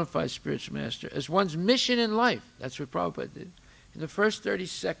of the bona fide spiritual master as one's mission in life. That's what Prabhupada did. In the first 30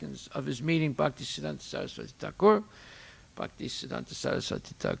 seconds of his meeting Bhaktisiddhanta Saraswati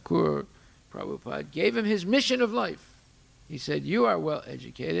Thakur, Prabhupada gave him his mission of life. He said, you are well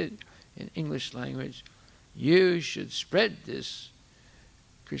educated in English language. You should spread this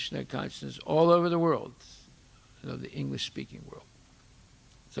Krishna consciousness all over the world, the English-speaking world.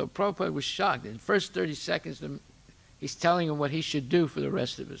 So Prabhupada was shocked. In the first 30 seconds, he's telling him what he should do for the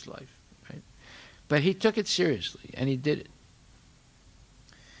rest of his life. Right? But he took it seriously, and he did it.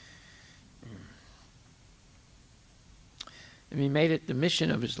 And he made it the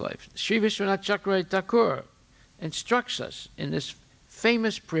mission of his life. Sri Vishwanath Chakravarti Thakur instructs us in this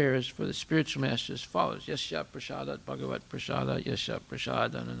famous prayers for the spiritual master as follows. Yasya prasadat bhagavat prasada yasya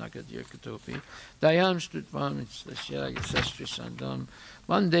prasada nanakadir katopi dayam strutvam slasya sastri sandam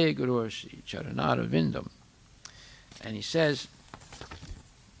vande gurursi charanara vindam. And he says,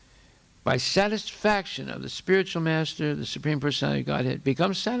 by satisfaction of the spiritual master, the Supreme Personality of Godhead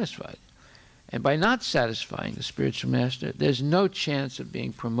becomes satisfied. And by not satisfying the spiritual master, there's no chance of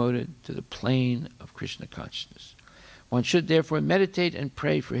being promoted to the plane of Krishna consciousness. One should therefore meditate and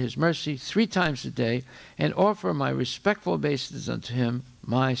pray for his mercy 3 times a day and offer my respectful obeisances unto him,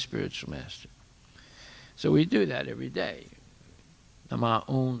 my spiritual master. So we do that every day. Nama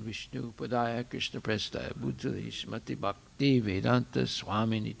Om Vishnu Padaya Krishna Prestaya Bhutali Shmati Bhakti Vedanta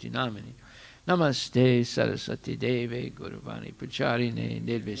Swami Niti Namini Namaste Saraswati Deve Guruvani Pacharine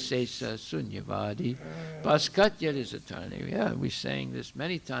Nirvisesa Sunyavadi Bhaskatya Risatani. Yeah, we sang this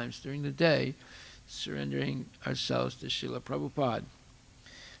many times during the day, surrendering ourselves to Srila Prabhupada.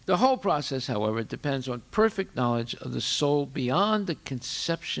 The whole process, however, depends on perfect knowledge of the soul beyond the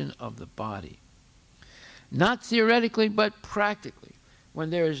conception of the body. Not theoretically, but practically, when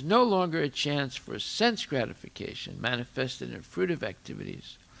there is no longer a chance for sense gratification manifested in fruitive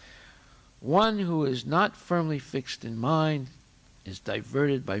activities, one who is not firmly fixed in mind is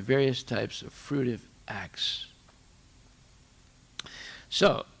diverted by various types of fruitive acts.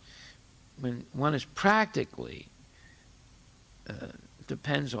 So, when one is practically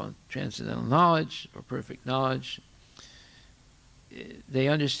depends on transcendental knowledge or perfect knowledge, they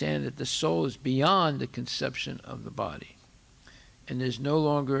understand that the soul is beyond the conception of the body, and there's no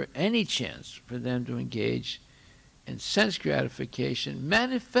longer any chance for them to engage in sense gratification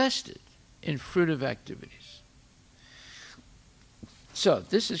manifested in fruitive activities. So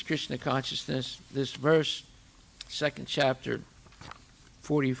this is Krishna consciousness. This verse, 2nd chapter,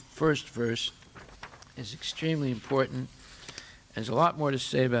 41st verse, is extremely important. There's a lot more to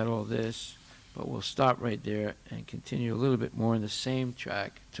say about all this, but we'll stop right there and continue a little bit more in the same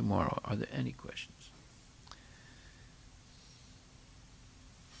track tomorrow. Are there any questions?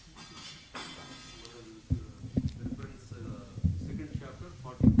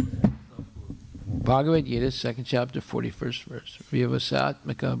 Bhagavad Gita, 2nd chapter, 41st verse.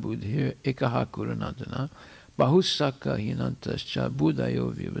 Vyavasatmaka buddhir ekaha kuranandana bahusaka hinantascha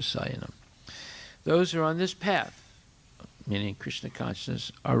buddhayo vyavasayanam. Those who are on this path meaning Krishna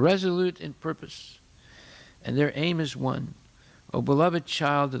consciousness, are resolute in purpose, and their aim is one. O beloved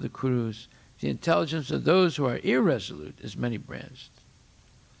child of the Kurus, the intelligence of those who are irresolute is many-branched.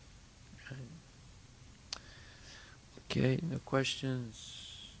 Okay, no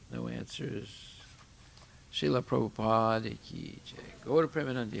questions, no answers. Srila Prabhupada ki jai. Gaura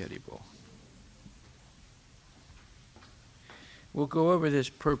Premanandi Haribol. We'll go over this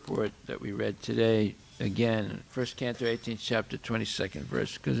purport that we read today again, 1st Canto, 18th chapter, 22nd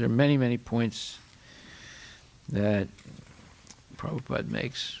verse, because there are many, many points that Prabhupada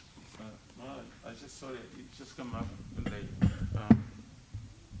makes. I just saw it just come up late.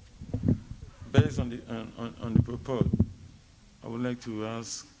 Based on the purport, I would like to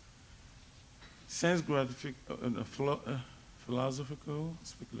ask, sense philosophical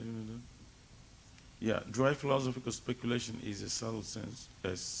speculation. Yeah, dry philosophical speculation is a subtle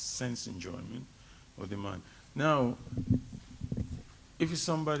sense enjoyment of the mind. Now, if it's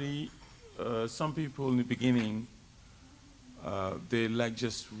somebody, some people in the beginning, they like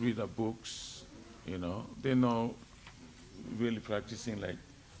just read the books, you know, they're not really practicing, like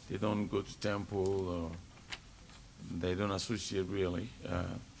they don't go to temple, or they don't associate really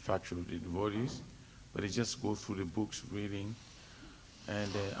factually with the devotees, but they just go through the books reading.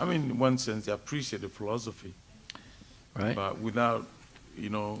 And I mean, in one sense, they appreciate the philosophy, right? But without, you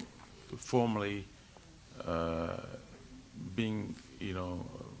know, formally being, you know,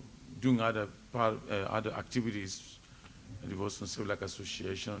 doing other activities, devotional civic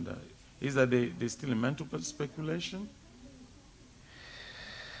association. Is that they still in mental speculation?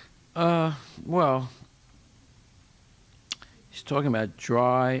 Well, he's talking about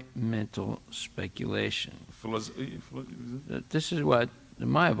dry mental speculation. This is what the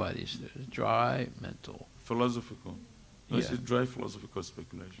Mayavadis do, dry mental. Philosophical. No, yeah. It's dry philosophical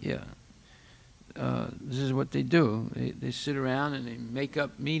speculation. Yeah. This is what they do. They sit around and they make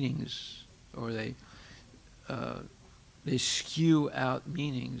up meanings, or they skew out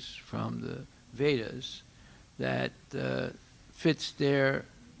meanings from the Vedas that fits their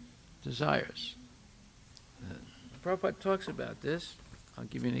desires. Prabhupada talks about this. I'll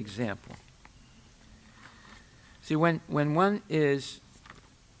give you an example. See, when one is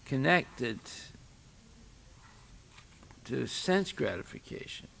connected to sense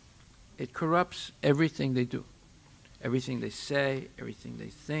gratification, it corrupts everything they do, everything they say, everything they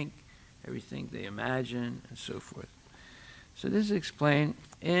think, everything they imagine, and so forth. So this is explained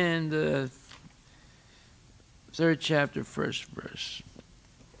in the 3rd chapter, 1st verse.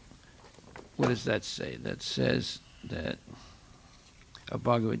 What does that say? That says that of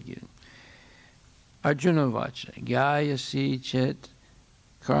Bhagavad Gita. Arjuna vacha gyayasi chet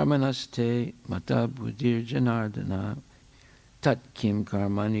karmanaste mata buddhir janardana tat kim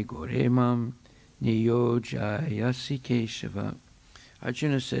karmani goremam niyojayasi Keshava.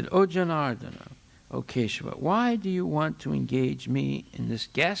 Arjuna said, O Janardana, O Keshava, why do you want to engage me in this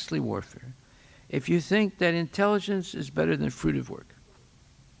ghastly warfare if you think that intelligence is better than fruitive work?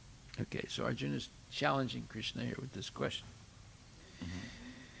 Okay, so Arjuna is challenging Krishna here with this question. Mm-hmm.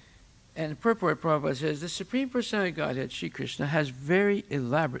 And the purport Prabhupada says, the Supreme Personality of Godhead, Sri Krishna, has very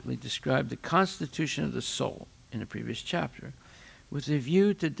elaborately described the constitution of the soul in the previous chapter, with a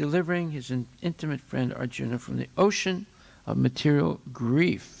view to delivering his intimate friend Arjuna from the ocean of material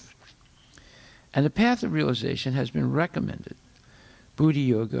grief. And the path of realization has been recommended, Buddhi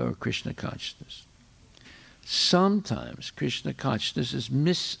Yoga or Krishna consciousness. Sometimes Krishna consciousness is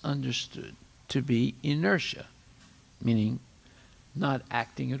misunderstood to be inertia, meaning not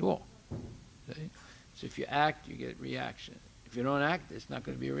acting at all. Okay? So if you act, you get reaction. If you don't act, it's not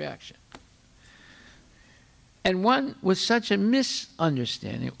going to be a reaction. And one with such a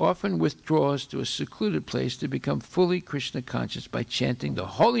misunderstanding often withdraws to a secluded place to become fully Krishna conscious by chanting the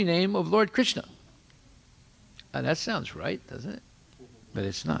holy name of Lord Krishna. That sounds right, doesn't it? But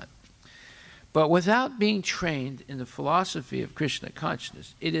it's not. But without being trained in the philosophy of Krishna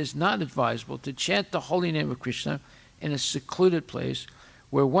consciousness, it is not advisable to chant the holy name of Krishna in a secluded place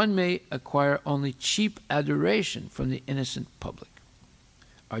where one may acquire only cheap adoration from the innocent public.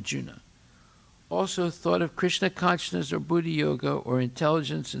 Arjuna also thought of Krishna consciousness or Buddhi Yoga or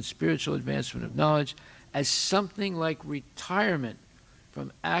intelligence and spiritual advancement of knowledge as something like retirement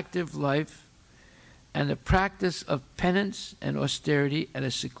from active life and the practice of penance and austerity at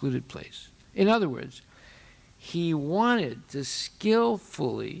a secluded place. In other words, he wanted to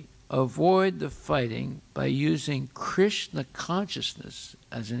skillfully avoid the fighting by using Krishna consciousness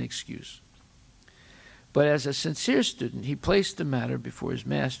as an excuse. But as a sincere student, he placed the matter before his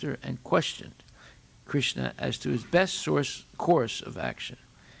master and questioned Krishna as to his best course of action.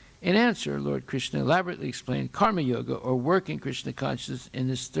 In answer, Lord Krishna elaborately explained Karma Yoga, or working Krishna consciousness, in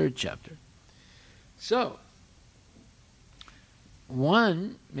this 3rd chapter. So,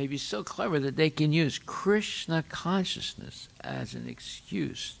 one may be so clever that they can use Krishna consciousness as an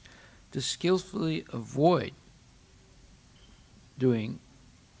excuse to skillfully avoid doing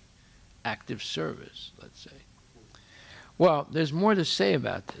active service, let's say. Well, there's more to say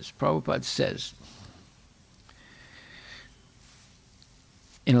about this. Prabhupada says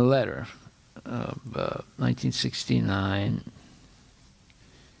in a letter of 1969,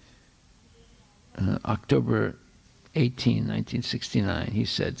 October 18, 1969, he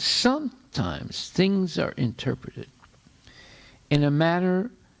said, sometimes things are interpreted in a manner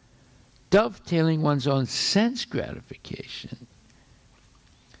dovetailing one's own sense gratification.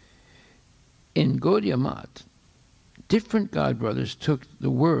 In Gaudiya Math, different godbrothers took the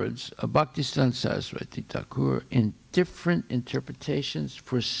words of Bhaktisiddhanta Saraswati Thakur in different interpretations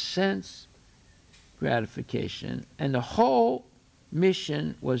for sense gratification, and the whole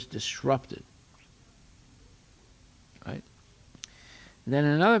mission was disrupted. Right? And then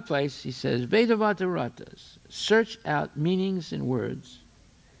in another place, he says, Vedavata Ratas search out meanings and words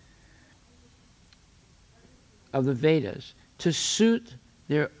of the Vedas to suit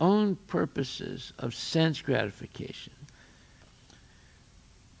their own purposes of sense gratification.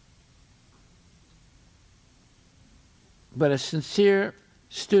 But a sincere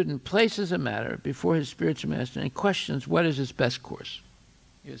student places a matter before his spiritual master and questions what is his best course.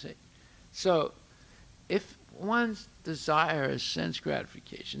 You see? So, if one's desire is sense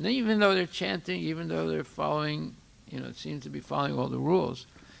gratification, then even though they're chanting, even though they're following, it seems to be following all the rules,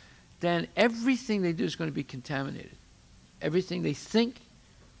 then everything they do is going to be contaminated. Everything they think,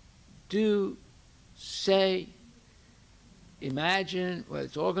 do, say, imagine, well,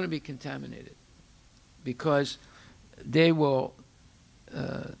 it's all going to be contaminated. Because they will,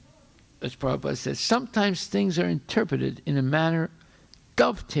 as Prabhupada says, sometimes things are interpreted in a manner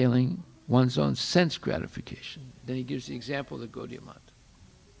dovetailing one's own sense gratification. Then he gives the example of the Gaudiya Math.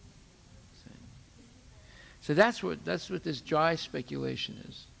 So that's what this dry speculation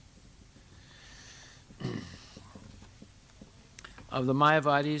is. Of the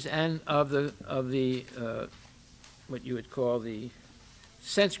Mayavadis and of the what you would call the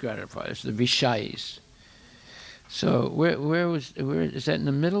sense gratifiers, the Vishayis. So where is that, in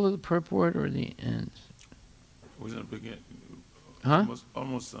the middle of the purport or the end? Was it the beginning? Huh?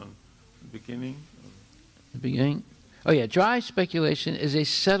 Almost on the beginning. The beginning. Oh yeah, dry speculation is a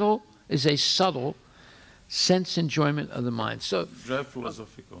subtle sense enjoyment of the mind. So dry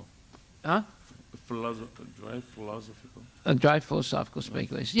philosophical. Huh? Dry philosophical. A dry philosophical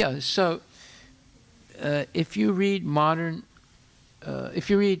speculation. Yeah. So if you read if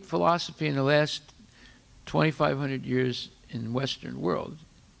you read philosophy in the last 2,500 years in the Western world,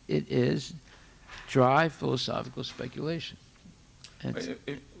 it is dry philosophical speculation.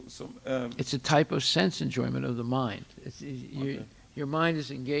 It's a type of sense enjoyment of the mind. Your mind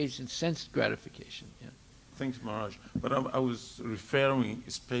is engaged in sense gratification. Yeah. Thanks, Maharaj. But I was referring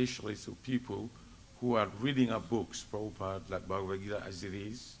especially to people who are reading our books, Prabhupada, like Bhagavad Gita as it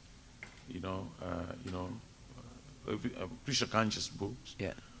is, Krishna conscious books.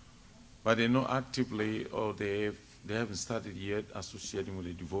 Yeah. But they know actively, or they haven't started yet associating with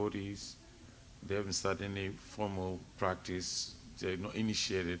the devotees. They haven't started any formal practice. They're not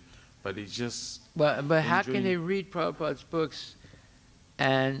initiated, but they just. But how can they read Prabhupada's books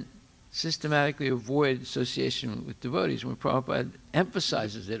and systematically avoid association with devotees when Prabhupada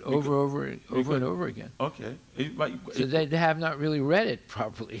emphasizes it over and over again? Okay. So they have not really read it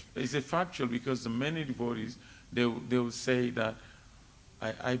properly. It's a factual, because the many devotees, they will say that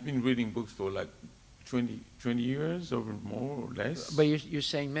I've been reading books for like 20 years or more or less. But you're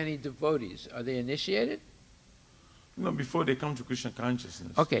saying many devotees. Are they initiated? No, before they come to Krishna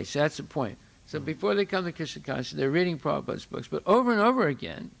consciousness. Okay, so that's the point. So before they come to Krishna consciousness, they're reading Prabhupada's books. But over and over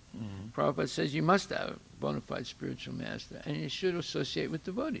again, Prabhupada says you must have a bona fide spiritual master, and you should associate with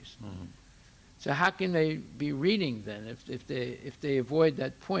devotees. So how can they be reading then if they avoid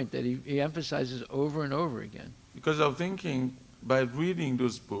that point that he emphasizes over and over again? Because I'm thinking, by reading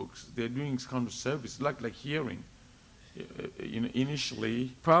those books, they're doing some kind of service, like hearing.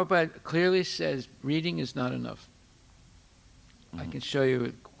 Initially, Prabhupada clearly says reading is not enough. I can show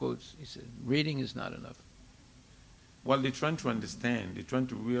you quotes. He said, reading is not enough. Well, they're trying to understand. They're trying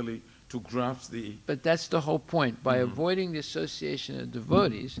to really grasp the. But that's the whole point. By avoiding the association of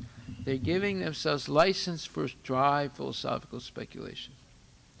devotees, they're giving themselves license for dry philosophical speculation.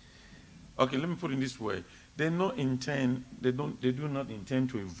 Okay, let me put it this way. They do not intend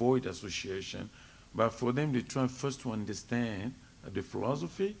to avoid association, but for them they try first to understand the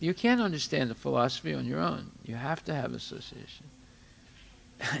philosophy. You can't understand the philosophy on your own. You have to have association.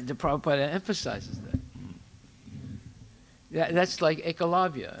 The Prabhupada emphasizes that. That's like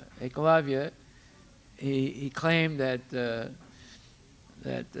Ekalavya. Ekalavya, he claimed that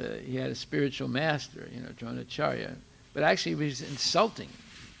he had a spiritual master, Dronacharya, but actually he was insulting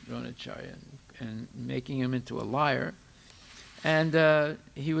Dronacharya and making him into a liar. And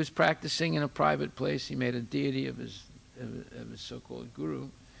he was practicing in a private place. He made a deity of his so-called guru,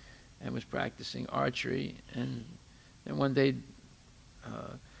 and was practicing archery. And then one day,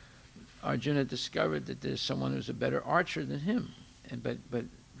 Arjuna discovered that there's someone who's a better archer than him. But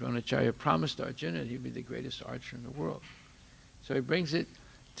Dronacharya promised Arjuna he'd be the greatest archer in the world. So he brings it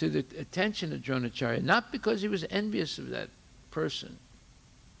to the attention of Dronacharya, not because he was envious of that person.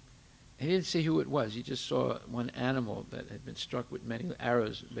 He didn't see who it was. He just saw one animal that had been struck with many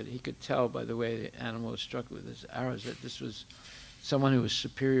arrows, but he could tell by the way the animal was struck with his arrows that this was someone who was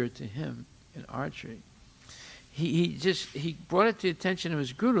superior to him in archery. He brought it to the attention of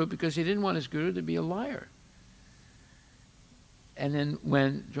his guru because he didn't want his guru to be a liar. And then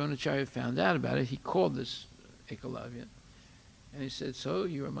when Dronacharya found out about it, he called this Ekalavya. And he said, "So,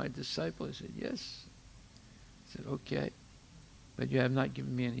 you are my disciple?" He said, "Yes." He said, "Okay, but you have not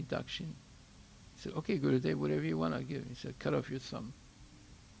given me any dakshin." He said, "Okay, Gurudev, whatever you want, I'll give." He said, "Cut off your thumb,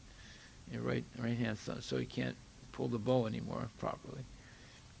 your right hand thumb, so he can't pull the bow anymore properly."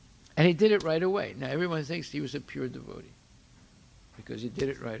 And he did it right away. Now, everyone thinks he was a pure devotee because he did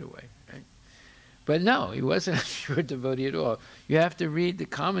it right away, right? But no, he wasn't a pure devotee at all. You have to read the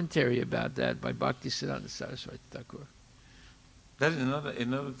commentary about that by Bhaktisiddhanta Saraswati Thakur. That is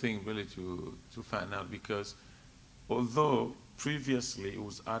another thing really to find out, because although previously it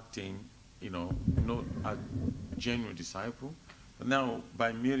was acting, not a genuine disciple, but now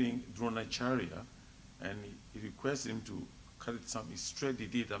by meeting Dronacharya and he requested him to cut it something straight, he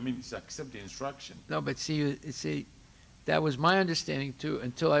did. I mean, he accepted the instruction. No, but see, that was my understanding too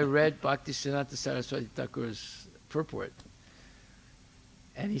until I read Bhaktisiddhanta Saraswati Thakur's purport.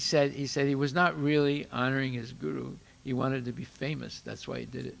 And he said he was not really honoring his guru. He wanted to be famous. That's why he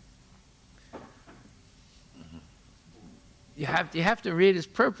did it. You have to read his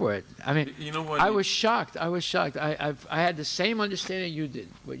purport. I mean, you know what? I was shocked. I had the same understanding you did,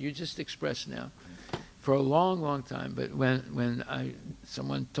 what you just expressed now, for a long, long time. But when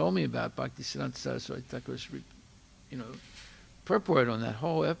someone told me about Bhaktisiddhanta Saraswati Thakur's, purport on that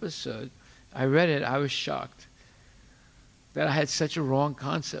whole episode, I read it. I was shocked that I had such a wrong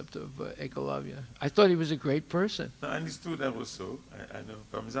concept of Ekalavya. I thought he was a great person. No, I understood that also. I know.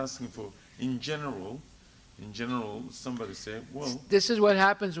 But I was asking for, in general, somebody said, well... This is what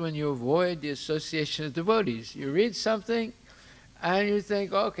happens when you avoid the association of devotees. You read something, and you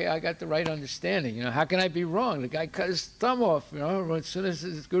think, okay, I got the right understanding. How can I be wrong? The guy cut his thumb off, as soon as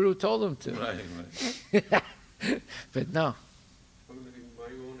his guru told him to. Right. But no. In my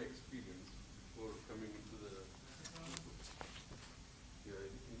own experience, before coming into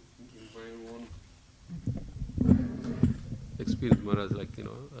in my own experience, Maharaj,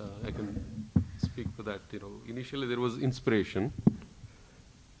 I can speak for that. Initially there was inspiration,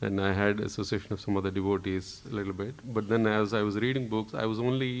 and I had association of some other devotees a little bit. But then as I was reading books, I was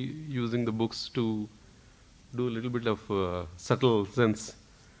only using the books to do a little bit of subtle sense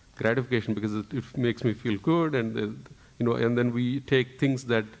gratification, because it makes me feel good, and and then we take things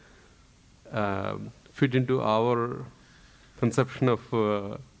that fit into our conception of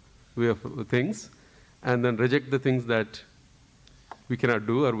way of things, and then reject the things that we cannot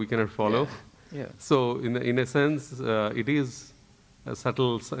do or we cannot follow. Yeah. So in a sense, it is a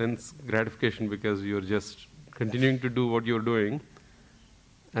subtle sense gratification, because you're just continuing to do what you're doing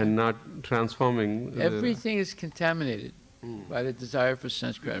and not transforming. Everything is contaminated by the desire for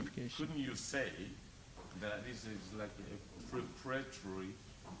sense gratification. Couldn't you say that this is like a preparatory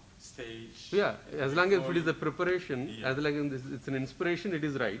stage? Yeah, as long as it is a preparation, as long as it's an inspiration, it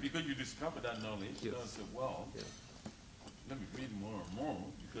is right. Because you discover that knowledge, you don't say, well, let me read more and more,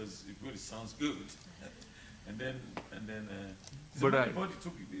 because it really sounds good. and then but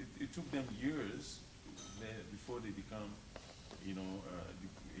it took them years before they become,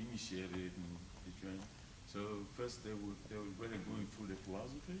 initiated and they train. So first they were really going through the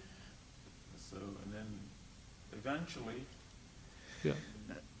philosophy. So and then eventually,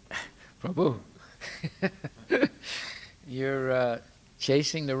 Prabhu, you're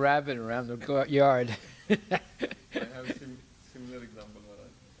chasing the rabbit around the yard. I have a similar example,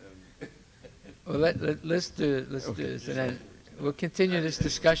 Maharaj. Well, let's do this, and then we'll continue this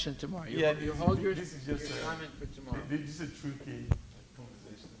discussion tomorrow. You hold your comment for tomorrow. This is a tricky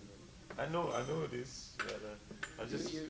conversation. I know this. But, I just.